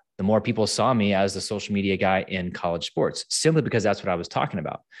 the more people saw me as the social media guy in college sports, simply because that's what I was talking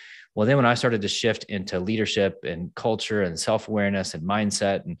about. Well, then when I started to shift into leadership and culture and self-awareness and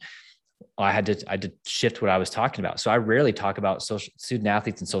mindset, and I had to shift what I was talking about. So I rarely talk about student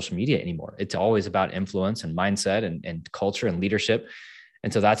athletes and social media anymore. It's always about influence and mindset and culture and leadership.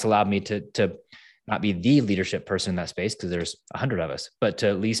 And so that's allowed me to not be the leadership person in that space, because there's 100 of us, but to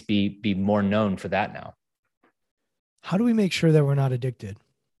at least be more known for that now. How do we make sure that we're not addicted?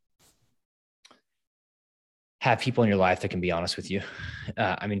 Have people in your life that can be honest with you.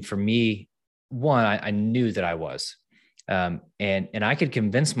 I mean, for me, one, I knew that I was. And I could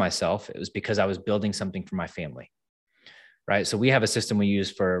convince myself it was because I was building something for my family, right? So we have a system we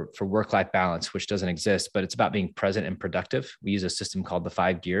use for work-life balance, which doesn't exist, but it's about being present and productive. We use a system called the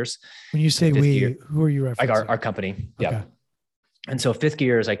 5 gears. When you say we, who are you referencing? Like our company. Okay. Yeah. And so 5th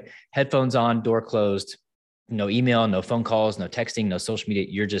gear is like headphones on, door closed, no email, no phone calls, no texting, no social media.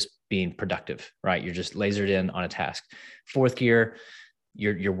 You're just being productive, right? You're just lasered in on a task. 4th gear,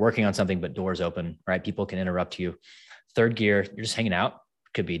 you're working on something, but doors open, right? People can interrupt you. 3rd gear, you're just hanging out.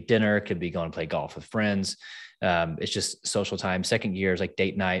 Could be dinner, could be going to play golf with friends. It's just social time. 2nd gear is like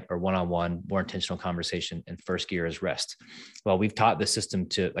date night or one-on-one, more intentional conversation. And 1st gear is rest. Well, we've taught this system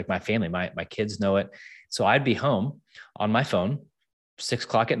to like my family, my kids know it. So I'd be home on my phone, 6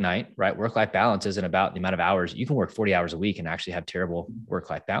 o'clock at night, right? Work-life balance isn't about the amount of hours. You can work 40 hours a week and actually have terrible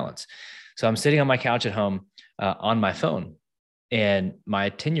work-life balance. So I'm sitting on my couch at home on my phone. And my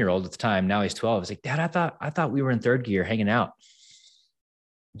 10-year-old at the time, now he's 12, is like, Dad, I thought we were in 3rd gear hanging out.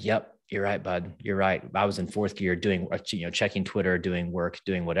 Yep, you're right, bud. You're right. I was in 4th gear doing, checking Twitter, doing work,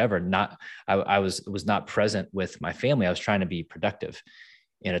 doing whatever. I was not present with my family. I was trying to be productive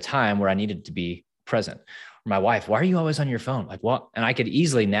in a time where I needed to be present. My wife, why are you always on your phone? Like, what? And I could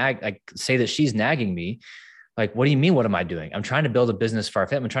easily say that she's nagging me. Like, what do you mean? What am I doing? I'm trying to build a business for our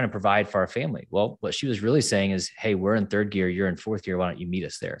family. I'm trying to provide for our family. Well, what she was really saying is, hey, we're in 3rd gear. You're in 4th gear. Why don't you meet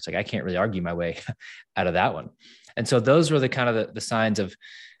us there? It's like, I can't really argue my way out of that one. And so those were the kind of the signs of,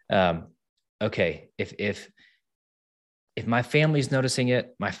 okay, if my family's noticing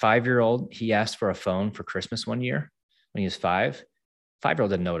it, my 5-year-old, he asked for a phone for Christmas one year when he was 5.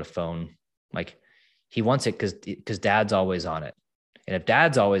 5-year-old didn't know what a phone, like he wants it because dad's always on it. And if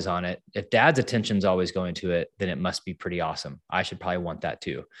dad's always on it, if dad's attention's always going to it, then it must be pretty awesome. I should probably want that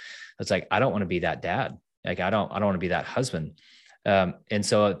too. It's like, I don't want to be that dad. Like, I don't want to be that husband. And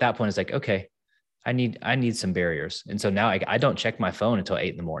so at that point, it's like, okay, I need some barriers. And so now I don't check my phone until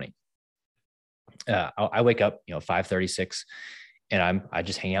 8 a.m. I wake up, 5:36, and I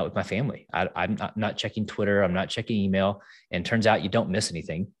just hang out with my family. I'm not checking Twitter. I'm not checking email. And turns out you don't miss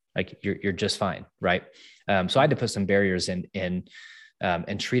anything. Like you're just fine. Right. So I had to put some barriers in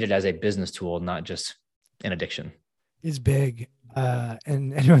and treat it as a business tool, not just an addiction. It's big.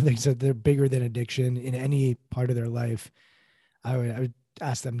 And anyone thinks that they're bigger than addiction in any part of their life. I would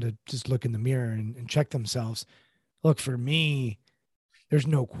ask them to just look in the mirror and check themselves. Look, for me, there's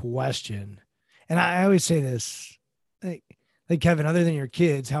no question. And I always say this, like Kevin, other than your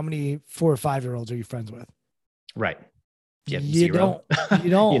kids, how many 4 or 5-year-olds are you friends with? Right. You 0. don't, you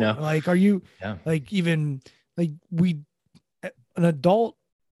don't like, are you yeah. like, even like an adult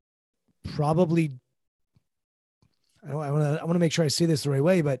probably, I want to make sure I say this the right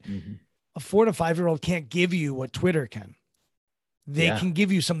way, but a 4 to 5-year-old can't give you what Twitter can. They can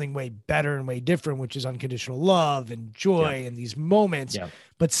give you something way better and way different, which is unconditional love and joy and these moments. Yeah.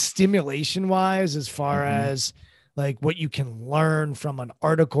 But stimulation wise, as far as like what you can learn from an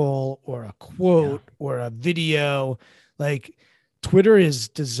article or a quote or a video, like Twitter is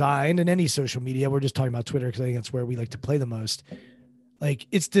designed, and any social media, we're just talking about Twitter because I think that's where we like to play the most. Like,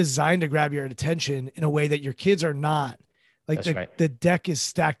 it's designed to grab your attention in a way that your kids are not. Like the deck is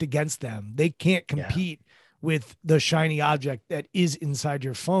stacked against them. They can't compete with the shiny object that is inside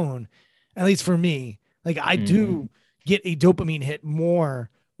your phone. At least for me, like I do get a dopamine hit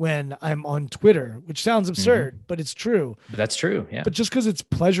more when I'm on Twitter, which sounds absurd, but it's true. But that's true. Yeah. But just because it's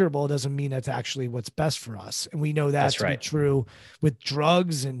pleasurable doesn't mean that's actually what's best for us. And we know that to be true with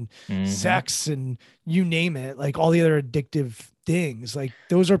drugs and sex and you name it, like all the other addictive things. Like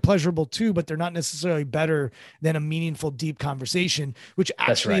those are pleasurable too, but they're not necessarily better than a meaningful, deep conversation, which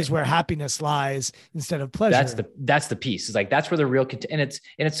actually is where happiness lies instead of pleasure. That's the piece. It's like, that's where the real, and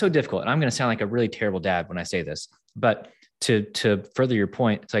it's so difficult. And I'm going to sound like a really terrible dad when I say this, but to further your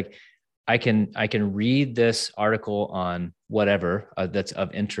point, it's like, I can read this article on whatever that's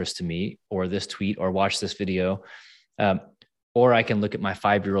of interest to me, or this tweet, or watch this video. Or I can look at my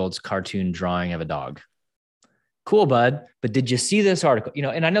 5-year-old's cartoon drawing of a dog. Cool, bud. But did you see this article? You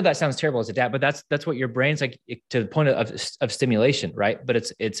know, and I know that sounds terrible as a dad, but that's what your brain's like, to the point of stimulation, right?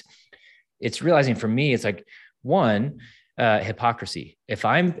 But it's realizing for me, it's like, one, hypocrisy. If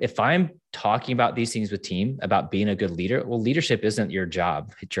I'm talking about these things with team, about being a good leader, well, leadership isn't your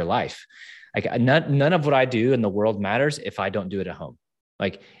job, it's your life. Like none of what I do in the world matters if I don't do it at home.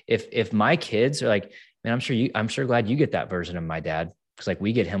 Like if my kids are like, man, I'm sure glad you get that version of my dad, because like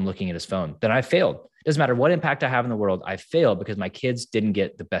we get him looking at his phone, then I failed. It doesn't matter what impact I have in the world, I failed because my kids didn't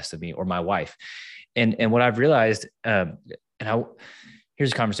get the best of me, or my wife. And what I've realized, here's a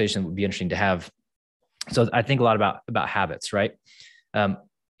conversation that would be interesting to have. So I think a lot about habits, right?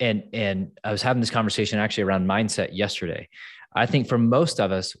 And I was having this conversation actually around mindset yesterday. I think for most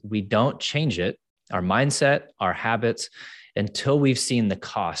of us, we don't change it, our mindset, our habits, until we've seen the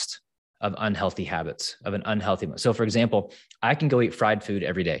cost of unhealthy habits, of an unhealthy. So for example, I can go eat fried food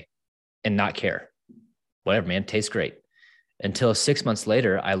every day and not care. Whatever, man, tastes great. Until 6 months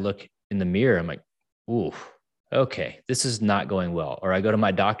later, I look in the mirror, I'm like, ooh, okay, this is not going well. Or I go to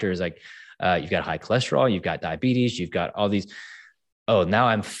my doctor, is like, you've got high cholesterol, you've got diabetes, you've got all these. Oh, now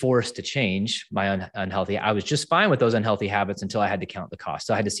I'm forced to change my unhealthy. I was just fine with those unhealthy habits until I had to count the cost.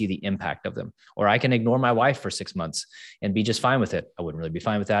 So I had to see the impact of them. Or I can ignore my wife for 6 months and be just fine with it. I wouldn't really be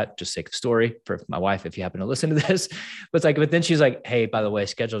fine with that. Just sake of story for my wife, if you happen to listen to this. But it's like, but then she's like, hey, by the way, I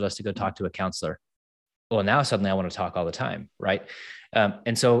scheduled us to go talk to a counselor. Well, now suddenly I want to talk all the time, right?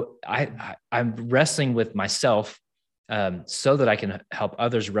 And so I'm wrestling with myself so that I can help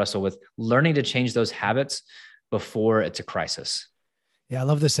others wrestle with learning to change those habits before it's a crisis. Yeah, I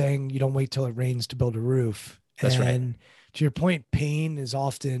love the saying, you don't wait till it rains to build a roof. That's right. And to your point, pain is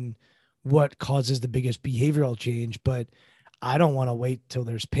often what causes the biggest behavioral change, but I don't want to wait till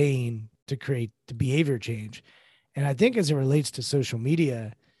there's pain to create the behavior change. And I think as it relates to social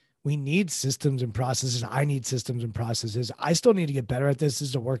media, we need systems and processes. I need systems and processes. I still need to get better at this. This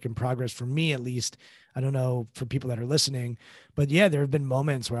is a work in progress for me, at least. I don't know for people that are listening, but yeah, there have been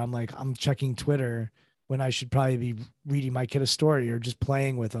moments where I'm like, I'm checking Twitter when I should probably be reading my kid a story or just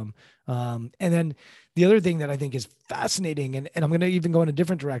playing with them. And then the other thing that I think is fascinating, and I'm going to even go in a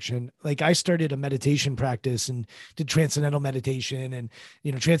different direction. Like I started a meditation practice and did transcendental meditation, and,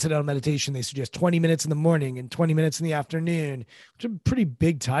 transcendental meditation, they suggest 20 minutes in the morning and 20 minutes in the afternoon, which is a pretty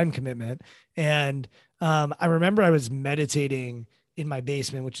big time commitment. And I remember I was meditating in my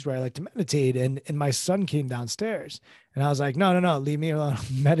basement, which is where I like to meditate. And my son came downstairs and I was like, no, leave me alone.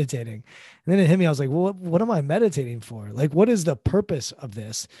 I'm meditating. And then it hit me. I was like, well, what am I meditating for? Like, what is the purpose of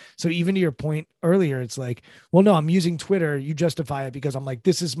this? So even to your point earlier, it's like, well, no, I'm using Twitter. You justify it because I'm like,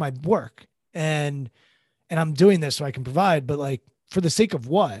 this is my work and I'm doing this so I can provide, but like, for the sake of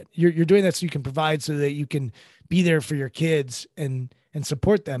what? You're doing that so you can provide, so that you can be there for your kids and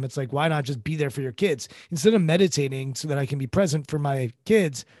support them. It's like, why not just be there for your kids instead of meditating so that I can be present for my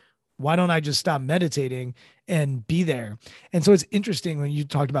kids? Why don't I just stop meditating and be there? And so it's interesting when you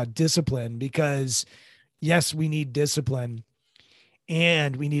talked about discipline, because yes, we need discipline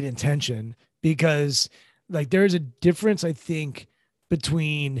and we need intention, because like there's a difference, I think,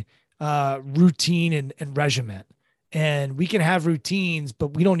 between routine and regiment. And we can have routines,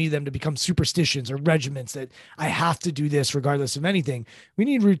 but we don't need them to become superstitions or regiments that I have to do this regardless of anything. We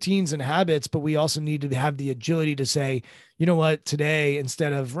need routines and habits, but we also need to have the agility to say, you know what, today,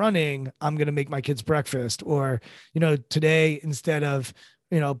 instead of running, I'm going to make my kids breakfast. Or, today, instead of,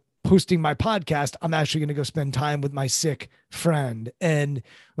 posting my podcast, I'm actually going to go spend time with my sick friend. And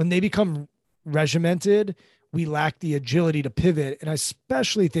when they become regimented, we lack the agility to pivot. And I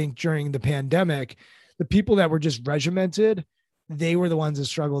especially think during the pandemic, the people that were just regimented, they were the ones that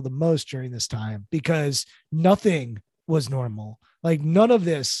struggled the most during this time, because nothing was normal. Like none of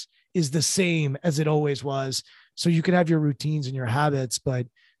this is the same as it always was. So you can have your routines and your habits, but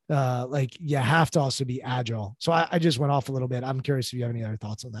like you have to also be agile. So I just went off a little bit. I'm curious if you have any other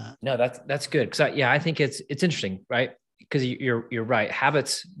thoughts on that. No, that's good. Cause I think it's interesting, right? Because you're right.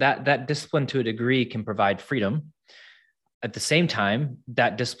 Habits, that discipline to a degree can provide freedom. at the same time,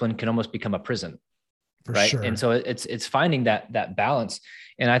 that discipline can almost become a prison. For right. sure. And so it's finding that balance.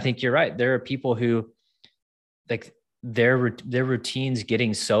 And I think you're right. There are people who like their routines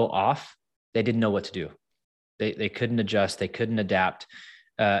getting so off, they didn't know what to do. They couldn't adjust. They couldn't adapt.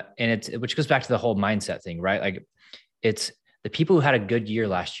 And which goes back to the whole mindset thing, right? Like it's the people who had a good year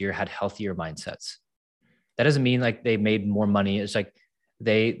last year had healthier mindsets. That doesn't mean like they made more money. It's like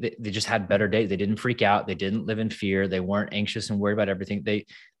they just had better days. They didn't freak out. They didn't live in fear. They weren't anxious and worried about everything.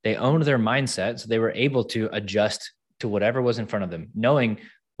 They owned their mindset. So they were able to adjust to whatever was in front of them, knowing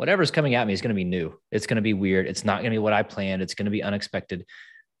whatever's coming at me is going to be new. It's going to be weird. It's not going to be what I planned. It's going to be unexpected.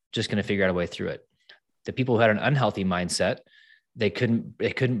 Just going to figure out a way through it. The people who had an unhealthy mindset, they couldn't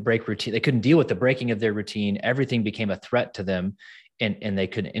break routine. They couldn't deal with the breaking of their routine. Everything became a threat to them. And they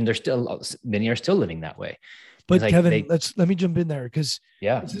couldn't, and many are still living that way. But like Kevin, let me jump in there, because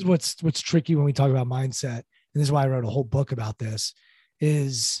yeah, this is what's tricky when we talk about mindset. And this is why I wrote a whole book about this,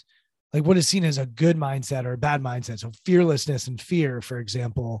 is like what is seen as a good mindset or a bad mindset. So fearlessness and fear, for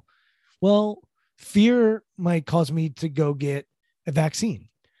example. Well, fear might cause me to go get a vaccine.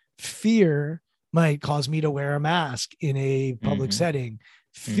 Fear might cause me to wear a mask in a public setting.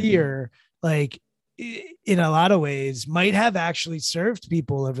 Fear, like in a lot of ways, might have actually served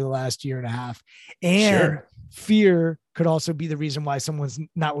people over the last year and a half. And fear could also be the reason why someone's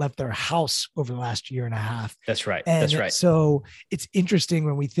not left their house over the last year and a half. That's right. And that's right. So it's interesting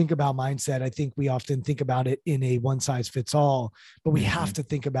when we think about mindset. I think we often think about it in a one size fits all, but we have to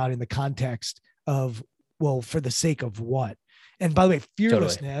think about it in the context of, well, for the sake of what? And by the way,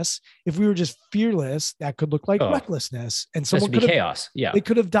 fearlessness, if we were just fearless, that could look like recklessness. And someone could have chaos. Yeah. They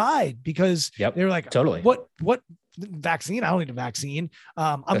could have died because they were like, what vaccine? I don't need a vaccine.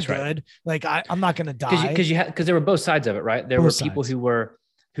 I'm good. Right. Like I'm not going to die. Because there were both sides of it, right? There were people who were,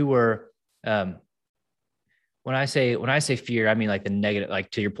 when I say fear, I mean like the negative, like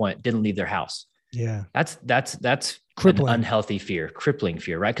to your point, didn't leave their house. Yeah. That's crippling, unhealthy fear, crippling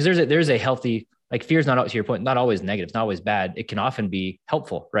fear, right? Because there's a healthy, like fear is not, to your point, not always negative, not always bad. It can often be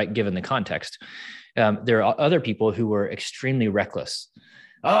helpful, right? Given the context. There are other people who were extremely reckless.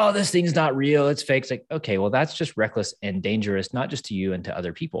 Oh, this thing's not real. It's fake. It's like, okay, well, that's just reckless and dangerous, not just to you and to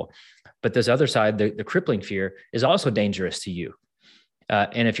other people. But this other side, the crippling fear, is also dangerous to you.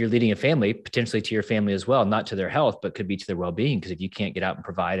 And if you're leading a family, potentially to your family as well, not to their health, but could be to their well-being. Because if you can't get out and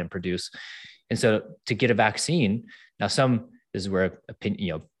provide and produce. And so to get a vaccine, now this is where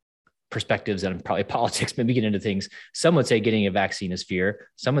opinion, perspectives and probably politics maybe get into things. Some would say getting a vaccine is fear.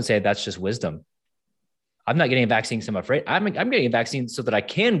 Some would say that's just wisdom. I'm not getting a vaccine because I'm afraid. I'm getting a vaccine so that I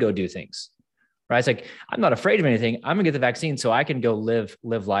can go do things, right? It's like, I'm not afraid of anything. I'm gonna get the vaccine so I can go live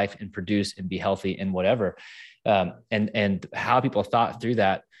life and produce and be healthy and whatever. And how people thought through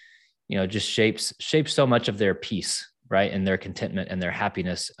that, just shapes so much of their peace, right? And their contentment and their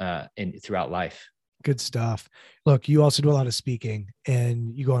happiness throughout life. Good stuff. Look, you also do a lot of speaking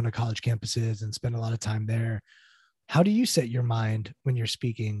and you go on to college campuses and spend a lot of time there. How do you set your mind when you're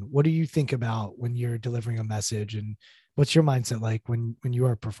speaking? What do you think about when you're delivering a message, and what's your mindset like when you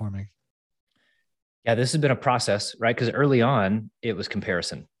are performing? Yeah, this has been a process, right? Because early on it was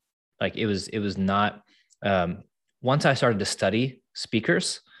comparison. Like it was not, once I started to study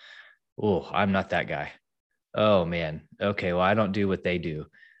speakers, oh, I'm not that guy. Oh man. Okay. Well, I don't do what they do.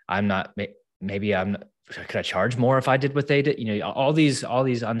 I'm not, maybe could I charge more if I did what they did? All these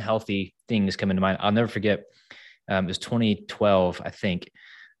unhealthy things come into mind. I'll never forget. It was 2012, I think.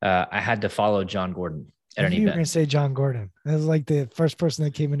 I had to follow John Gordon at an event. You were going to say John Gordon. That was like the first person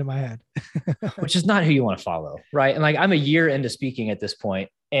that came into my head. Which is not who you want to follow, right? And like I'm a year into speaking at this point,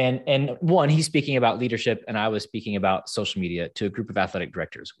 and one, he's speaking about leadership, and I was speaking about social media to a group of athletic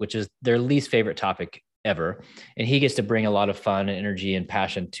directors, which is their least favorite topic ever. And he gets to bring a lot of fun and energy and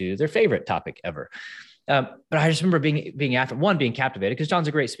passion to their favorite topic ever. But I just remember being captivated because John's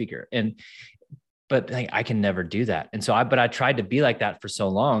a great speaker, but like, I can never do that. And so I tried to be like that for so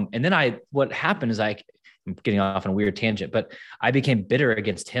long. And then what happened is I'm getting off on a weird tangent, but I became bitter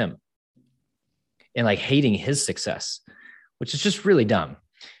against him and like hating his success, which is just really dumb.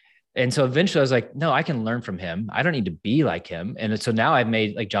 And so eventually I was like, no, I can learn from him. I don't need to be like him. And so now I've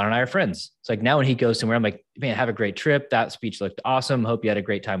made, like, John and I are friends. It's like now when he goes somewhere, I'm like, man, have a great trip. That speech looked awesome. Hope you had a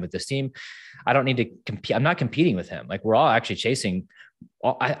great time with this team. I don't need to compete. I'm not competing with him. Like we're all actually chasing.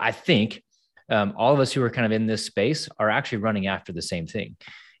 I think all of us who are kind of in this space are actually running after the same thing.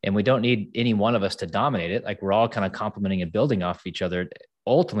 And we don't need any one of us to dominate it. Like we're all kind of complementing and building off of each other,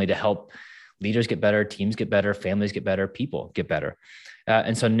 ultimately to help leaders get better, teams get better, families get better, people get better.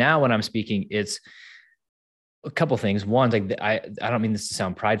 And so now when I'm speaking, it's a couple of things. One, like I don't mean this to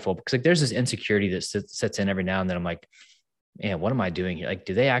sound prideful, because like there's this insecurity that sets in every now and then. I'm like, man, what am I doing here? Like,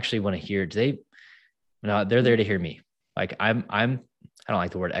 do they actually want to hear? No, they're there to hear me. Like I don't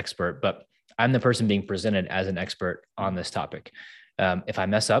like the word expert, but I'm the person being presented as an expert on this topic. If I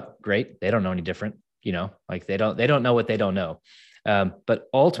mess up, great. They don't know any different, like they don't know what they don't know. But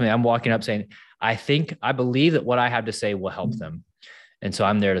ultimately I'm walking up saying, I believe that what I have to say will help them. And so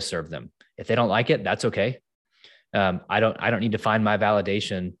I'm there to serve them. If they don't like it, that's okay. I don't need to find my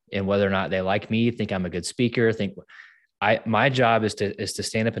validation in whether or not they like me, think I'm a good speaker, my job is to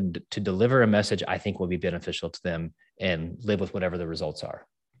stand up and to deliver a message I think will be beneficial to them and live with whatever the results are.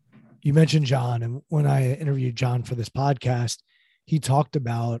 You mentioned John, and when I interviewed John for this podcast, he talked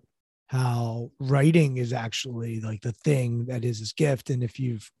about how writing is actually like the thing that is his gift. And if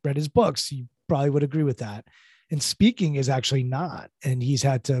you've read his books, you probably would agree with that. And speaking is actually not. And he's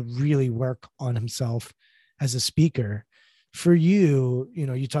had to really work on himself as a speaker. For you,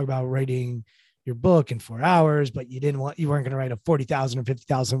 you talk about writing your book in 4 hours, but you weren't going to write a 40,000 or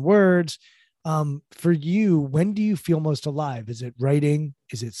 50,000 words. For you, when do you feel most alive? Is it writing?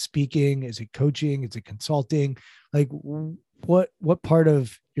 Is it speaking? Is it coaching? Is it consulting? Like what part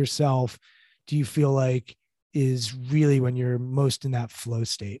of yourself do you feel like is really when you're most in that flow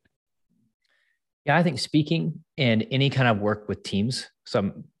state? Yeah, I think speaking and any kind of work with teams. So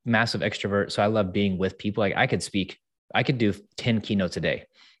I'm a massive extrovert. So I love being with people. Like I could do 10 keynotes a day.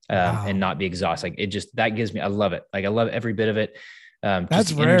 Wow. And not be exhausted. Like that gives me, I love it. Like I love every bit of it.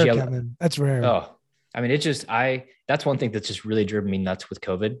 That's rare, Kevin. That's rare. Oh, I mean, that's one thing that's just really driven me nuts with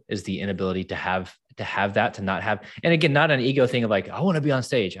COVID is the inability to have that, to not have, and again, not an ego thing of like, I want to be on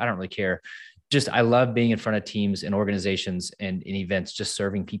stage. I don't really care. Just, I love being in front of teams and organizations and in events, just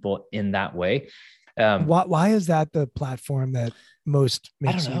serving people in that way. Why is that the platform that most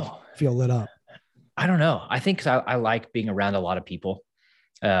makes you feel lit up? I don't know. I think I like being around a lot of people.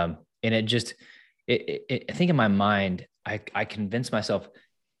 And I think in my mind, I convince myself,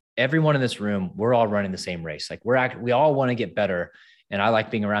 everyone in this room, we're all running the same race. Like we all want to get better. And I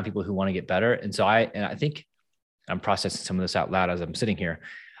like being around people who want to get better. And so I think I'm processing some of this out loud as I'm sitting here.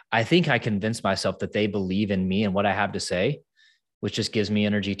 I think I convince myself that they believe in me and what I have to say, which just gives me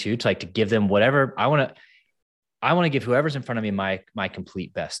energy too, to give them whatever I want to give whoever's in front of me my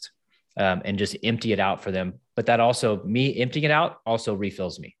complete best. And just empty it out for them. But that also, me emptying it out also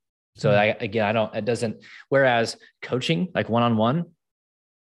refills me. So whereas coaching, like one-on-one,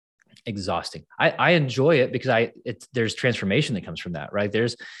 exhausting. I enjoy it because there's transformation that comes from that, right?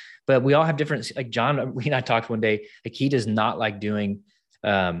 But we all have different, like John, we and I talked one day, like he does not like doing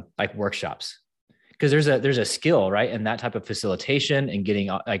like workshops because there's a skill, right? And that type of facilitation and getting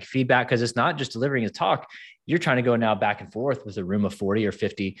like feedback, because it's not just delivering a talk. You're trying to go now back and forth with a room of 40 or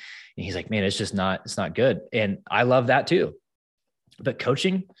 50. And he's like, man, it's not good. And I love that too. But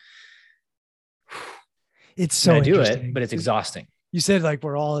coaching, it's so I do it, but it's exhausting. You said like,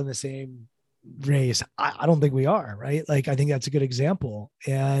 we're all in the same race. I don't think we are, right? Like, I think that's a good example.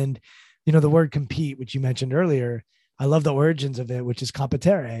 And, the word compete, which you mentioned earlier, I love the origins of it, which is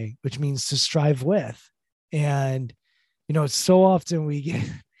competere, which means to strive with. And, so often we get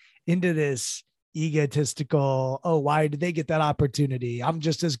into this egotistical, why did they get that opportunity? I'm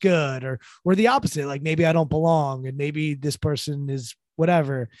just as good, or the opposite. Like maybe I don't belong and maybe this person is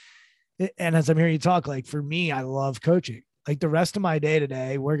whatever. And as I'm hearing you talk, like for me, I love coaching. Like the rest of my day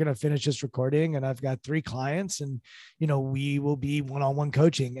today, we're going to finish this recording and I've got 3 clients and, we will be one-on-one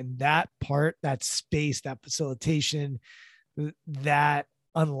coaching, and that part, that space, that facilitation, that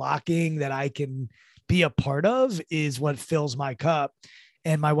unlocking that I can be a part of is what fills my cup.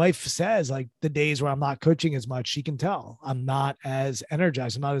 And my wife says, like, the days where I'm not coaching as much, she can tell I'm not as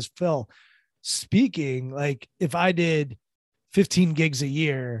energized. I'm not as Phil. Speaking, like if I did 15 gigs a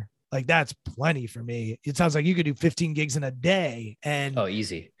year, like that's plenty for me. It sounds like you could do 15 gigs in a day. And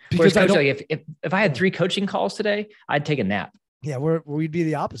easy. Because if I had 3 coaching calls today, I'd take a nap. Yeah, we'd be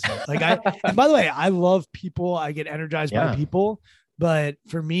the opposite. Like and by the way, I love people. I get energized by people, but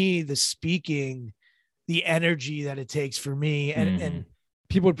for me, the speaking, the energy that it takes for me, and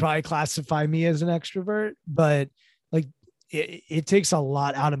people would probably classify me as an extrovert, but like it takes a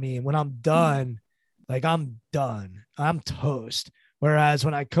lot out of me. And when I'm done, like I'm done, I'm toast. Whereas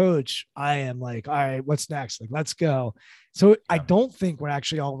when I coach, I am like, all right, what's next? Like, let's go. So I don't think we're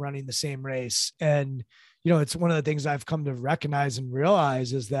actually all running the same race. And, it's one of the things I've come to recognize and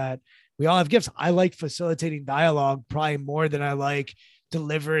realize is that we all have gifts. I like facilitating dialogue probably more than I like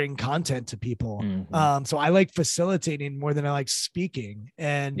delivering content to people. So I like facilitating more than I like speaking.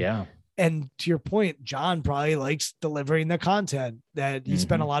 And to your point, John probably likes delivering the content that he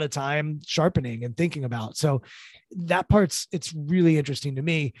spent a lot of time sharpening and thinking about. So that it's really interesting to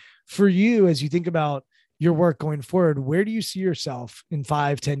me. For you, as you think about, your work going forward, where do you see yourself in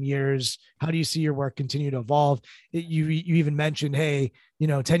 5-10 years? How do you see your work continue to evolve? You even mentioned, hey,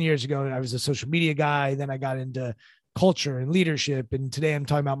 10 years ago, I was a social media guy. Then I got into culture and leadership. And today I'm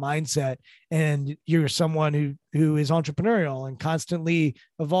talking about mindset, and you're someone who is entrepreneurial and constantly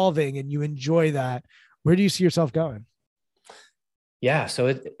evolving, and you enjoy that. Where do you see yourself going? Yeah. So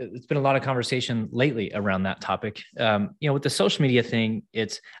it's been a lot of conversation lately around that topic. With the social media thing,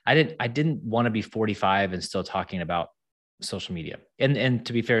 I didn't want to be 45 and still talking about social media. And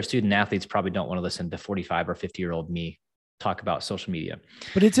to be fair, student athletes probably don't want to listen to 45 or 50-year-old me talk about social media.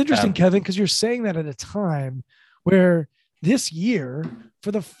 But it's interesting, Kevin, because you're saying that at a time where this year,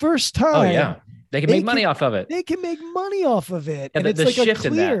 for the first time, they can make money off of it. They can make money off of it. And it's the like shift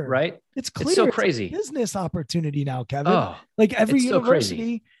in that, right? It's clear. It's so crazy. It's a business opportunity now, Kevin. Oh, like every So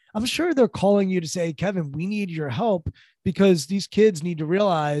university, I'm sure they're calling you to say, Kevin, we need your help, because these kids need to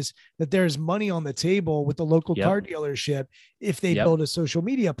realize that there's money on the table with the local car dealership if they build a social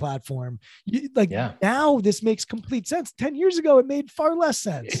media platform. Now this makes complete sense. 10 years ago, it made far less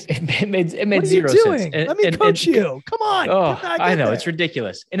sense. It made zero sense. Let me coach you. Come on. Oh, I know. It's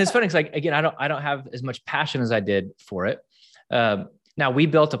ridiculous. And it's funny. It's like, again, I don't have as much passion as I did for it. Now we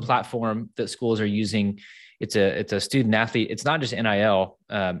built a platform that schools are using. It's a student athlete. It's not just NIL,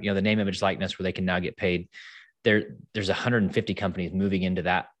 the name, image, likeness, where they can now get paid. There's 150 companies moving into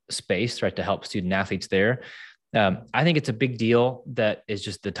that space, right, to help student athletes there. I think it's a big deal that is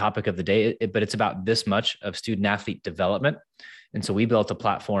just the topic of the day, but it's about this much of student athlete development. And so we built a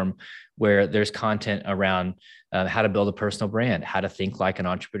platform where there's content around how to build a personal brand, how to think like an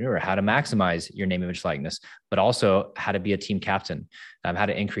entrepreneur, how to maximize your name, image, likeness, but also how to be a team captain, how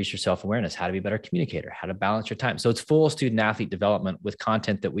to increase your self-awareness, how to be a better communicator, how to balance your time. So it's full student athlete development with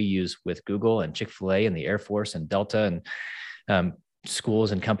content that we use with Google and Chick-fil-A and the Air Force and Delta and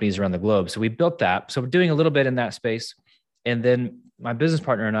schools and companies around the globe. So we built that. So we're doing a little bit in that space. And then my business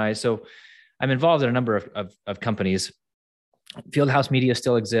partner and I, so I'm involved in a number of companies. Fieldhouse Media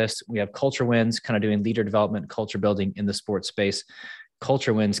still exists. We have Culture Wins, kind of doing leader development, culture building in the sports space.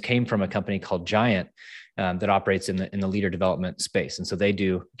 Culture Wins came from a company called Giant that operates in the leader development space. And so they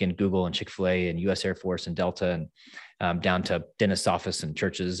do, again, Google and Chick-fil-A and US Air Force and Delta and down to dentist's office and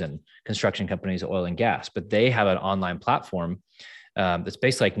churches and construction companies, oil and gas. But they have an online platform that's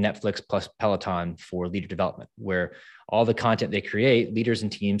basically like Netflix plus Peloton for leader development, where all the content they create, leaders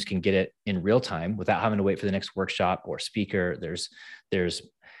and teams can get it in real time without having to wait for the next workshop or speaker. There's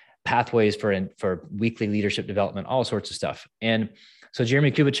pathways for weekly leadership development, all sorts of stuff. And so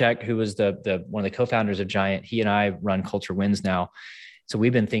Jeremy Kubicek, who was the one of the co-founders of Giant, he and I run Culture Wins now. So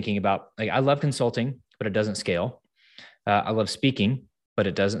we've been thinking about, like, I love consulting, but it doesn't scale. I love speaking, but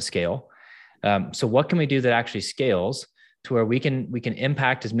it doesn't scale. So what can we do that actually scales to where we can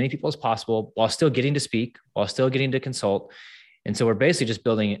impact as many people as possible while still getting to speak, while still getting to consult? And so we're basically just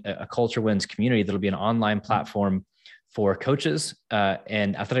building a Culture Wins community that'll be an online platform for coaches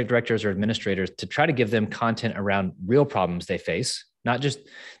and athletic directors or administrators to try to give them content around real problems they face. Not just,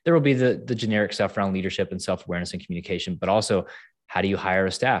 there will be the generic stuff around leadership and self-awareness and communication, but also how do you hire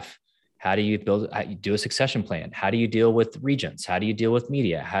a staff? How do you do a succession plan? How do you deal with regents? How do you deal with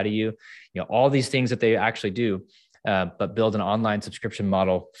media? How do you all these things that they actually do, but build an online subscription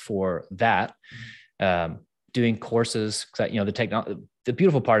model for that. Doing courses, the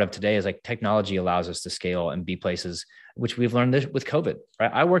beautiful part of today is like technology allows us to scale and be places, which we've learned this with COVID,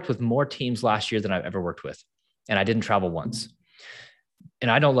 right? I worked with more teams last year than I've ever worked with, and I didn't travel once. And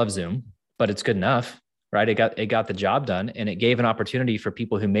I don't love Zoom, but it's good enough, right? It got the job done, and it gave an opportunity for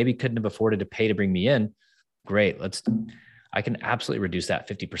people who maybe couldn't have afforded to pay to bring me in. Great. I can absolutely reduce that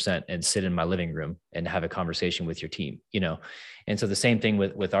 50% and sit in my living room and have a conversation with your team, And so the same thing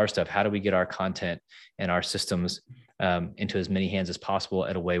with our stuff. How do we get our content and our systems into as many hands as possible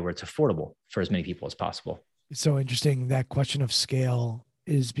at a way where it's affordable for as many people as possible? It's so interesting. That question of scale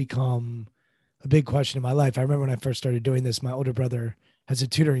has become a big question in my life. I remember when I first started doing this, my older brother has a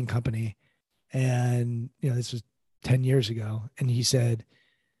tutoring company, and this was 10 years ago. And he said,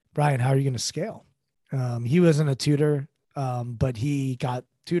 Brian, how are you going to scale? He wasn't a tutor, but he got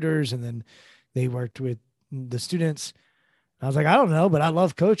tutors, and then they worked with the students. I was like, I don't know, but I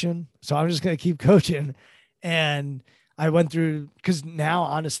love coaching, so I'm just going to keep coaching. And I went through, because now,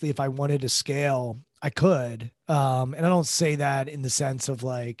 honestly, if I wanted to scale, I could. And I don't say that in the sense of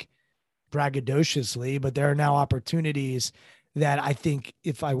like braggadociously, but there are now opportunities that I think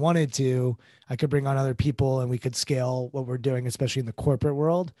if I wanted to, I could bring on other people and we could scale what we're doing, especially in the corporate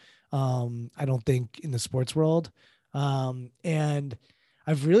world. I don't think in the sports world. And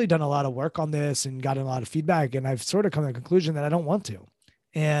I've really done a lot of work on this and gotten a lot of feedback, and I've sort of come to the conclusion that I don't want to.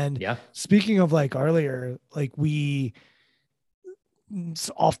 And Yeah. speaking of like earlier, like we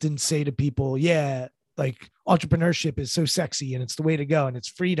often say to people, yeah, like entrepreneurship is so sexy and it's the way to go and it's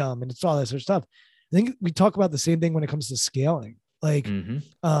freedom and it's all that sort of stuff. I think we talk about the same thing when it comes to scaling. Like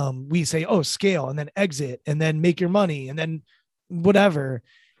we say, oh, scale and then exit and then make your money and then whatever.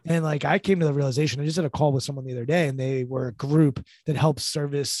 And like I came to the realization, I just had a call with someone the other day and they were a group that helps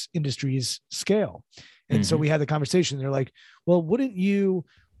service industries scale. And so we had the conversation. They're like, well, wouldn't you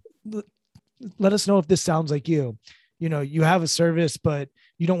let us know if this sounds like you? You know, you have a service, but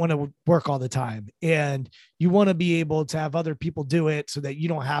you don't want to work all the time and you want to be able to have other people do it so that you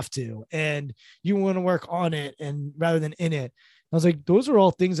don't have to, and you want to work on it and rather than in it. I was like, those are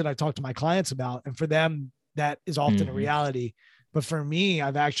all things that I talk to my clients about. And for them, that is often a reality. But for me,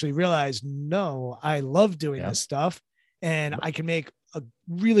 I've actually realized, no, I love doing this stuff and I can make a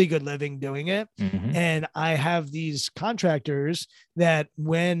really good living doing it. And I have these contractors that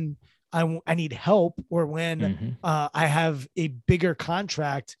when I need help or when I have a bigger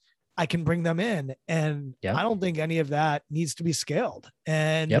contract, I can bring them in. And I don't think any of that needs to be scaled.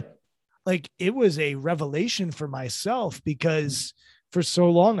 And like, it was a revelation for myself because for so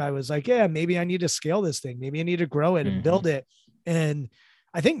long I was like, yeah, maybe I need to scale this thing. Maybe I need to grow it and build it. And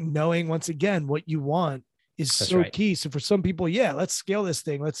I think knowing once again what you want is so key. So for some people, yeah, let's scale this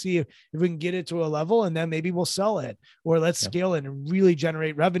thing. Let's see if we can get it to a level and then maybe we'll sell it, or let's scale it and really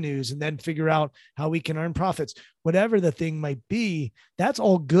generate revenues and then figure out how we can earn profits, whatever the thing might be. That's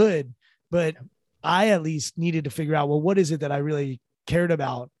all good. But I at least needed to figure out, well, what is it that I really cared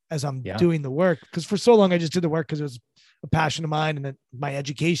about as I'm doing the work? Because for so long I just did the work because it was a passion of mine and my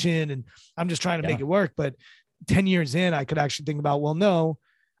education and I'm just trying to make it work. But 10 years in, I could actually think about, well, no,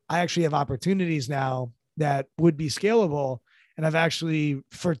 I actually have opportunities now that would be scalable. And I've actually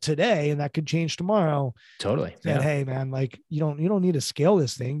for today, and that could change tomorrow. Totally. Said, hey man, like you don't need to scale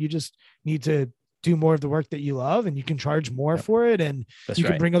this thing. You just need to do more of the work that you love and you can charge more for it. And you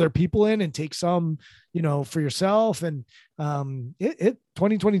can bring other people in and take some, you know, for yourself. And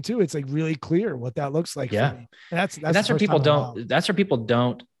 2022, it's like really clear what that looks like. Yeah. For me. And that's where people don't, that's where people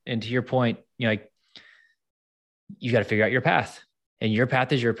don't. And to your point, you know, like you got to figure out your path. And your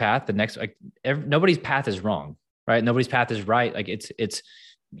path is your path. The next, like nobody's path is wrong, right? Nobody's path is right. Like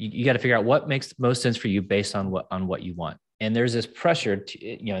you got to figure out what makes the most sense for you based on what you want. And there's this pressure to,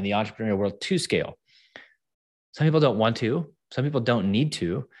 you know, in the entrepreneurial world to scale. Some people don't want to, some people don't need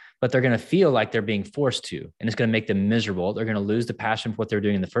to, but they're going to feel like they're being forced to, and it's going to make them miserable. They're going to lose the passion for what they're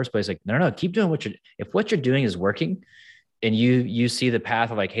doing in the first place. Like, no, keep doing if what you're doing is working and you see the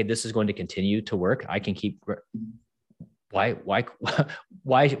path of like, hey, this is going to continue to work. I can keep, why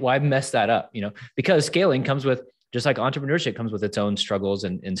mess that up? You know, because scaling comes with, just like entrepreneurship comes with its own struggles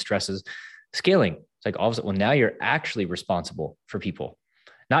and stresses. Scaling, it's like all of a sudden, well, now you're actually responsible for people,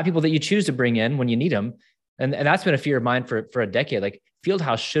 not people that you choose to bring in when you need them. And that's been a fear of mine for a decade. Like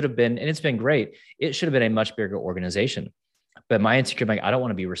Fieldhouse should have been, and it's been great. It should have been a much bigger organization. But my insecurity, like, I don't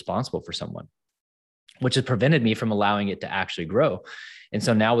want to be responsible for someone, which has prevented me from allowing it to actually grow. And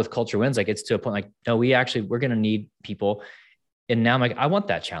so now with Culture Wins, like it's to a point like, no, we're going to need people. And now I'm like, I want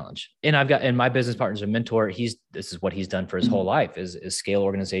that challenge. And my business partner's a mentor. This is what he's done for his whole life is scale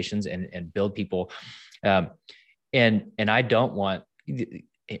organizations and build people. And I don't want,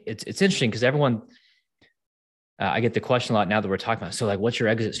 it's interesting because everyone, I get the question a lot now that we're talking about. So like, what's your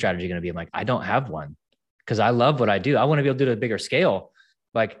exit strategy going to be? I'm like, I don't have one because I love what I do. I want to be able to do it at a bigger scale.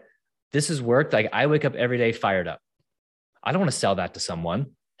 Like this has worked. Like I wake up every day fired up. I don't want to sell that to someone.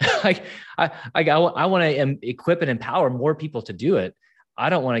 I want to equip and empower more people to do it.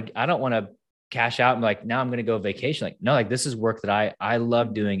 I don't want to cash out and like, now I'm going to go vacation. Like, no, like this is work that I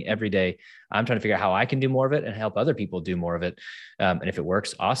love doing every day. I'm trying to figure out how I can do more of it and help other people do more of it. And if it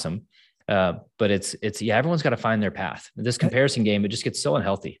works, awesome. But it's everyone's got to find their path. This comparison game, it just gets so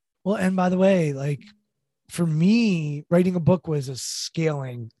unhealthy. Well, and by the way, like for me, writing a book was a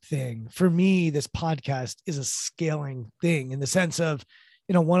scaling thing. For me, this podcast is a scaling thing in the sense of,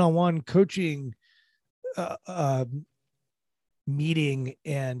 you know, one-on-one coaching, meeting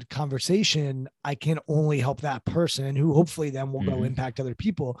and conversation. I can only help that person who hopefully then will go impact other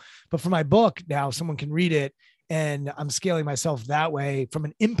people. But for my book now, someone can read it and I'm scaling myself that way from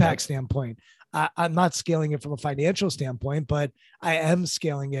an impact standpoint. I'm not scaling it from a financial standpoint, but I am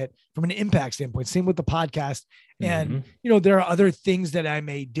scaling it from an impact standpoint. Same with the podcast. And, you know, there are other things that I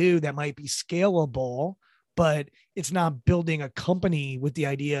may do that might be scalable, but it's not building a company with the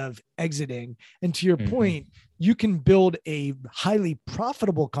idea of exiting. And to your point, you can build a highly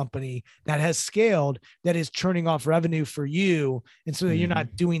profitable company that has scaled, that is churning off revenue for you. And so that you're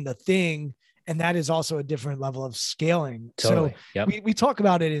not doing the thing And that is also a different level of scaling. Totally. So Yep. we talk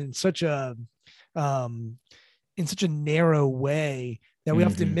about it in such a narrow way that we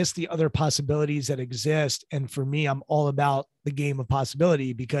often miss the other possibilities that exist. And for me, I'm all about the game of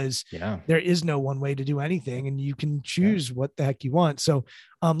possibility, because there is no one way to do anything, and you can choose what the heck you want. So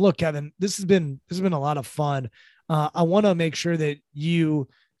look, Kevin, this has been a lot of fun. I want to make sure that you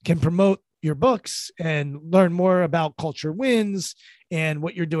can promote your books and learn more about Culture Wins and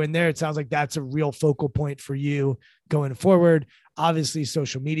what you're doing there. It sounds like that's a real focal point for you going forward. Obviously,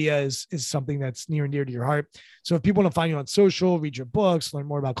 social media is something that's near and dear to your heart. So if people want to find you on social, read your books, learn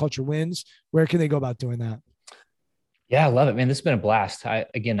more about Culture Wins, where can they go about doing that? Yeah, I love it, man. This has been a blast. I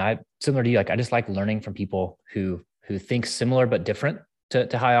similar to you, I just like learning from people who think similar but different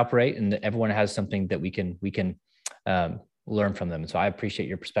to how I operate, and everyone has something that we can learn from them. So I appreciate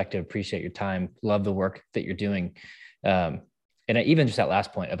your perspective, appreciate your time, love the work that you're doing. And even just that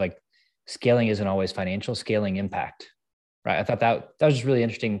last point of scaling isn't always financial, scaling impact, right? I thought that was just really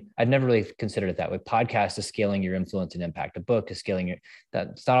interesting. I'd never really considered it that way. Podcast is scaling your influence and impact. A book is scaling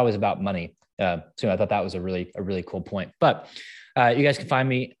it's not always about money. So I thought that was a really cool point. But you guys can find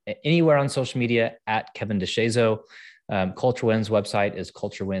me anywhere on social media at Kevin DeShazo. Culture Wins website is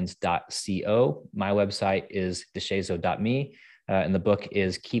culturewins.co. My website is deshazo.me. And the book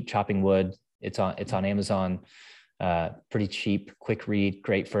is Keep Chopping Wood. It's on Amazon. Pretty cheap, quick read,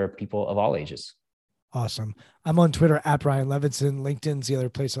 great for people of all ages. Awesome. I'm on Twitter at Brian Levinson. LinkedIn's the other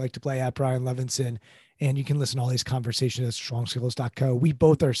place I like to play, at Brian Levinson. And you can listen to all these conversations at strongskills.co. We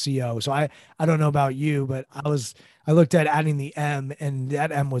both are CO. So I don't know about you, but I looked at adding the M, and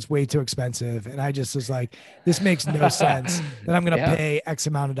that M was way too expensive. And I just was like, this makes no sense that I'm going to pay X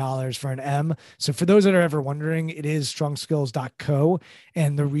amount of dollars for an M. So for those that are ever wondering, it is strongskills.co.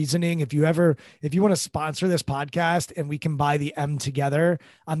 And the reasoning, if you want to sponsor this podcast and we can buy the M together,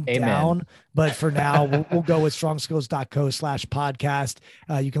 I'm down. But for now, we'll go with strongskills.co/podcast.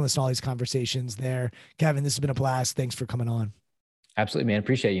 You can listen to all these conversations there. Kevin, this has been a blast. Thanks for coming on. Absolutely, man.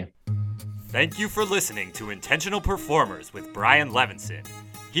 Appreciate you. Thank you for listening to Intentional Performers with Brian Levinson.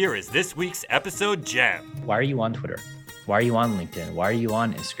 Here is this week's episode gem. Why are you on Twitter? Why are you on LinkedIn? Why are you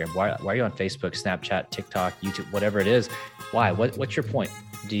on Instagram? Why are you on Facebook, Snapchat, TikTok, YouTube, whatever it is? Why? What's your point?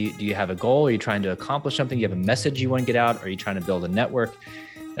 Do you have a goal? Are you trying to accomplish something? Do you have a message you want to get out? Are you trying to build a network?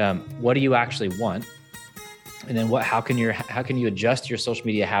 What do you actually want? And then how can you adjust your social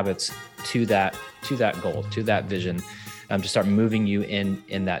media habits to that goal, to that vision, to start moving you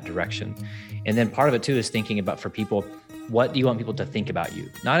in that direction? And then part of it too is thinking about, for people, what do you want people to think about you?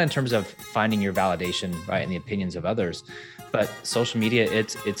 Not in terms of finding your validation, right, and the opinions of others, but social media,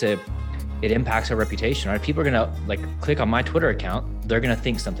 it impacts our reputation, right? People are gonna click on my Twitter account, they're gonna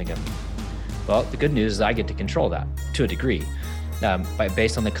think something of me. Well, the good news is I get to control that to a degree,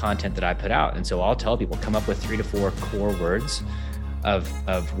 based on the content that I put out. And so I'll tell people, come up with 3 to 4 core words of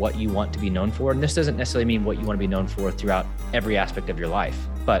what you want to be known for. And this doesn't necessarily mean what you want to be known for throughout every aspect of your life,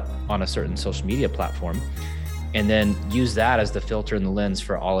 but on a certain social media platform. And then use that as the filter and the lens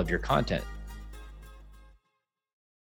for all of your content.